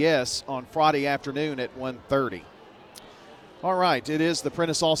ECS on Friday afternoon at 1:30. All right, it is the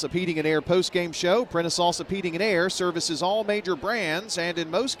Prentice Allsup Heating and Air postgame show. Prentice Allsup Heating and Air services all major brands and in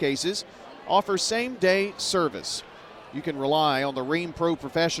most cases offers same-day service. You can rely on the Rheem Pro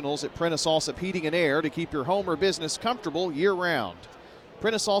professionals at Prentice Alsop Heating and Air to keep your home or business comfortable year-round.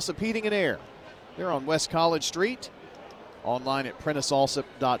 Prentice Alsop Heating and Air. They're on West College Street, online at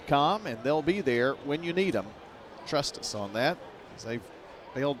PrenticeAlsop.com, and they'll be there when you need them. Trust us on that, because they've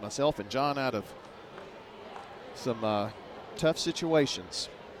bailed myself and John out of some tough situations.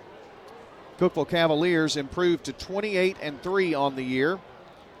 Cookeville Cavaliers improved to 28-3 on the year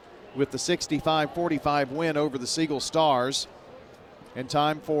with the 65-45 win over the Siegel Stars. And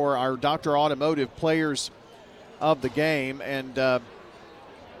time for our Dr. Automotive players of the game. And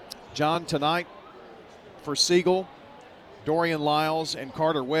John, tonight for Siegel, Dorian Lyles and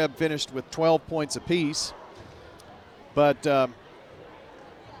Carter Webb finished with 12 points apiece. But I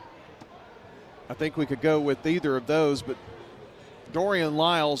think we could go with either of those, but Dorian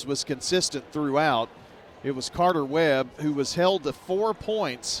Lyles was consistent throughout. It was Carter Webb who was held to 4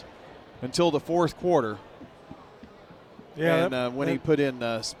 points until the fourth quarter. Yeah, and when he put in,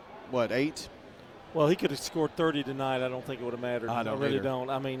 8? Well, he could have scored 30 tonight. I don't think it would have mattered. I really don't.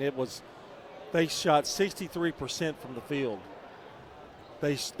 I mean, they shot 63% from the field.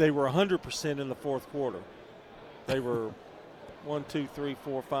 They were 100% in the fourth quarter. They were 1, 2, 3,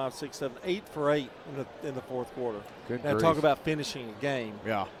 4, 5, 6, 7, 8 for 8 in the fourth quarter. Good now grief. Talk about finishing a game.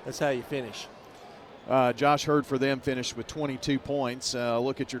 Yeah. That's how you finish. Josh Hurd for them finished with 22 points.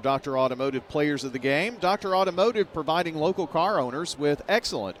 Look at your Dr. Automotive players of the game. Dr. Automotive providing local car owners with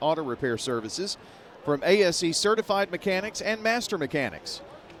excellent auto repair services from ASE certified mechanics and master mechanics.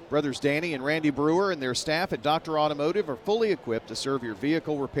 Brothers Danny and Randy Brewer and their staff at Dr. Automotive are fully equipped to serve your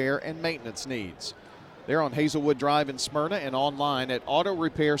vehicle repair and maintenance needs. They're on Hazelwood Drive in Smyrna and online at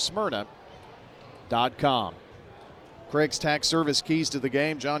autorepairsmyrna.com. Craig's Tax Service keys to the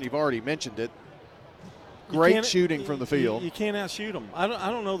game. John, you've already mentioned it. Great shooting from the field. You can't outshoot them. I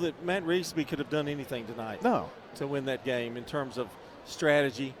don't know that Matt Reesby could have done anything tonight. No. To win that game in terms of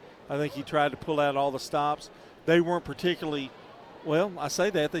strategy. I think he tried to pull out all the stops. They weren't particularly, well, I say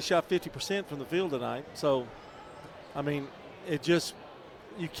that. They shot 50% from the field tonight. So, I mean,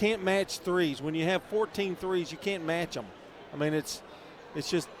 you can't match threes. When you have 14 threes, you can't match them. I mean, it's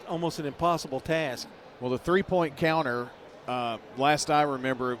just almost an impossible task. Well, the three-point counter, last I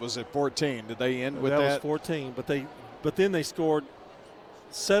remember, it was at 14. Did they end with that? That was 14, but then they scored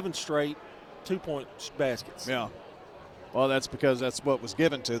 7 straight 2-point baskets. Yeah. Well, that's because that's what was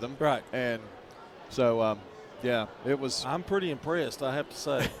given to them. Right. And so, yeah, it was. I'm pretty impressed, I have to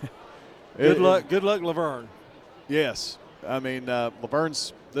say. Good luck, Laverne. Yes. I mean,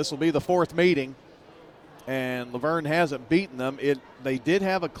 Laverne's, this will be the fourth meeting, and Laverne hasn't beaten them. They did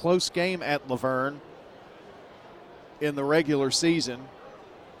have a close game at Laverne in the regular season.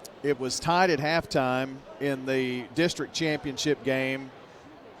 It was tied at halftime in the district championship game,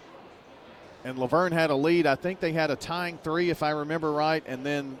 and Laverne had a lead. I think they had a tying 3, if I remember right, and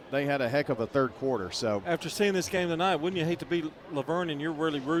then they had a heck of a third quarter. So after seeing this game tonight, wouldn't you hate to be Laverne and you're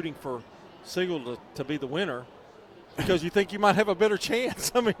really rooting for Siegel to be the winner? Because you think you might have a better chance.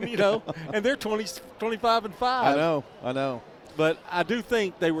 I mean, and they're 25-5. I know. But I do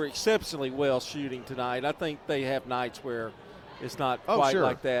think they were exceptionally well shooting tonight. I think they have nights where it's not quite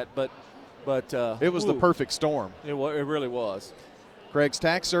like that. But it was the perfect storm. It really was. Craig's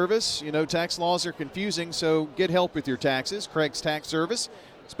Tax Service. Tax laws are confusing, so get help with your taxes. Craig's Tax Service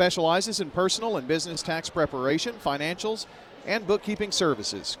specializes in personal and business tax preparation, financials, and bookkeeping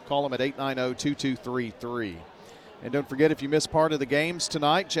services. Call them at 890-2233. And don't forget, if you miss part of the games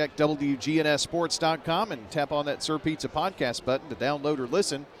tonight, check WGNSSports.com and tap on that Sir Pizza podcast button to download or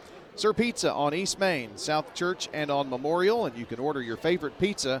listen. Sir Pizza on East Main, South Church, and on Memorial. And you can order your favorite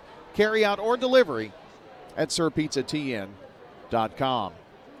pizza, carry out or delivery at SirPizzaTN.com.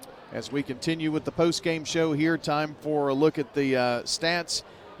 As we continue with the post-game show here, time for a look at the stats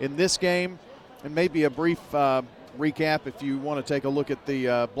in this game and maybe a brief recap if you want to take a look at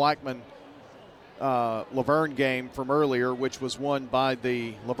the Blackman Laverne game from earlier, which was won by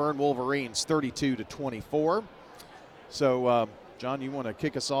the Laverne Wolverines 32-24. So, John, you want to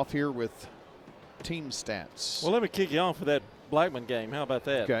kick us off here with team stats? Well, let me kick you off with that Blackman game. How about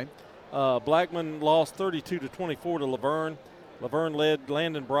that? Okay. Blackman lost 32-24 to Laverne. Laverne led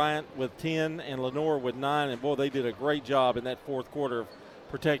Landon Bryant with 10 and Lenore with 9. And, boy, they did a great job in that fourth quarter of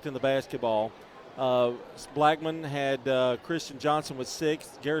protecting the basketball. Blackman had Christian Johnson with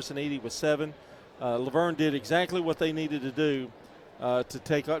 6, Garrison Eady with 7. Laverne did exactly what they needed to do to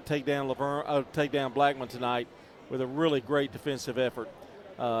take down Blackman tonight with a really great defensive effort.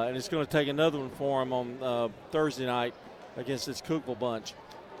 And it's going to take another one for him on Thursday night against this Cookeville bunch.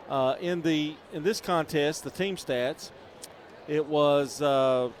 In this contest, the team stats, it was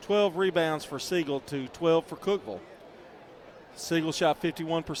 12 rebounds for Siegel to 12 for Cookeville. Siegel shot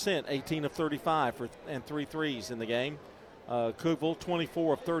 51%, 18 of 35 and 3 threes in the game. Cookeville,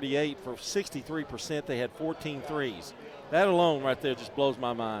 24 of 38 for 63%. They had 14 threes. That alone right there just blows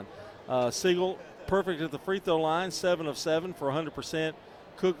my mind. Siegel, perfect at the free throw line, 7 of 7 for 100%.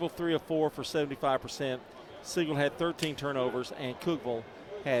 Cookeville, 3 of 4 for 75%. Siegel had 13 turnovers, and Cookeville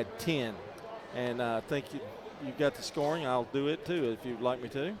had 10. And I think you've got the scoring. I'll do it, too, if you'd like me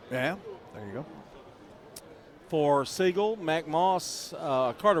to. Yeah, there you go. For Siegel,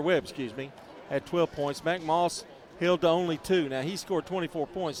 Carter Webb, had 12 points. Mac Moss held to only 2. Now, he scored 24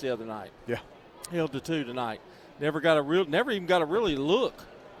 points the other night. Yeah. Held to 2 tonight. Never even got a really look,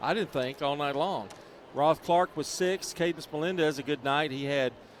 I didn't think, all night long. Roth Clark was 6. Cadence Melinda has a good night. He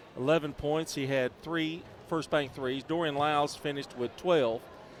had 11 points. He had 3 first bank threes. Dorian Lyles finished with 12.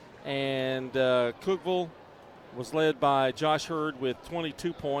 And Cookeville was led by Josh Hurd with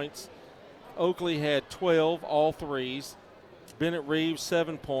 22 points. Oakley had 12, all threes. Bennett Reeves,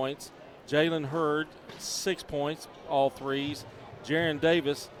 7 points. Jalen Hurd, 6 points, all threes. Jaron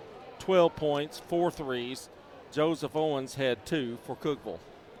Davis, 12 points, 4 threes. Joseph Owens had 2 for Cookeville.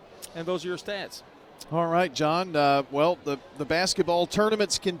 And those are your stats. All right, John. Well, the basketball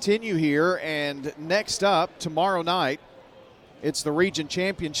tournaments continue here, and next up tomorrow night, it's the region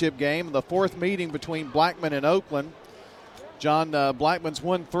championship game, the 4th meeting between Blackman and Oakland. John, Blackman's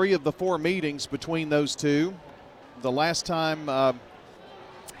won 3 of the 4 meetings between those two. The last time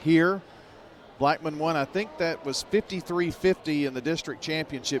here, Blackman won, I think that was 53-50 in the district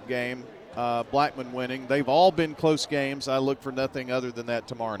championship game. Blackman winning. They've all been close games. I look for nothing other than that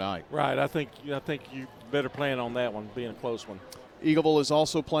tomorrow night. Right. I think you better plan on that one being a close one. Eagleville is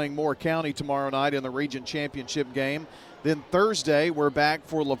also playing Moore County tomorrow night in the region championship game. Then Thursday, we're back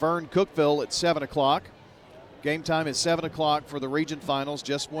for Laverne Cookeville at 7 o'clock. Game time is 7 o'clock for the region finals,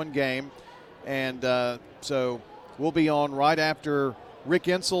 just one game. And so we'll be on right after Rick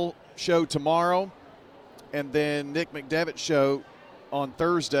Insel show tomorrow, and then Nick McDevitt's show on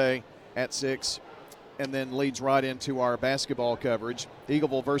Thursday at 6, and then leads right into our basketball coverage.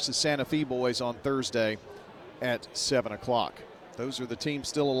 Eagleville versus Santa Fe boys on Thursday at 7 o'clock. Those are the teams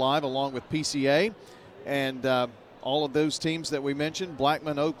still alive, along with PCA. And all of those teams that we mentioned,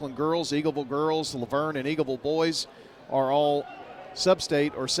 Blackman, Oakland girls, Eagleville girls, Laverne, and Eagleville boys, are all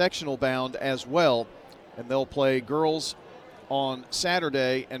sub-state or sectional bound as well. And they'll play girls on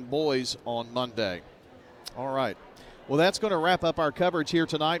Saturday and boys on Monday. All right. Well, that's going to wrap up our coverage here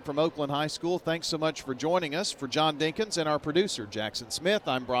tonight from Oakland High School. Thanks so much for joining us. For John Dinkins and our producer, Jackson Smith,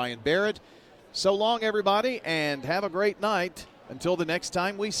 I'm Brian Barrett. So long, everybody, and have a great night. Until the next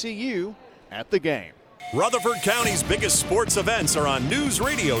time we see you at the game. Rutherford County's biggest sports events are on News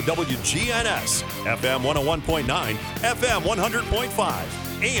Radio WGNS, FM 101.9, FM 100.5,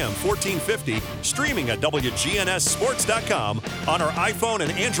 AM 1450, streaming at WGNSsports.com, on our iPhone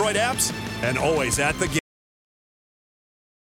and Android apps, and always at the game.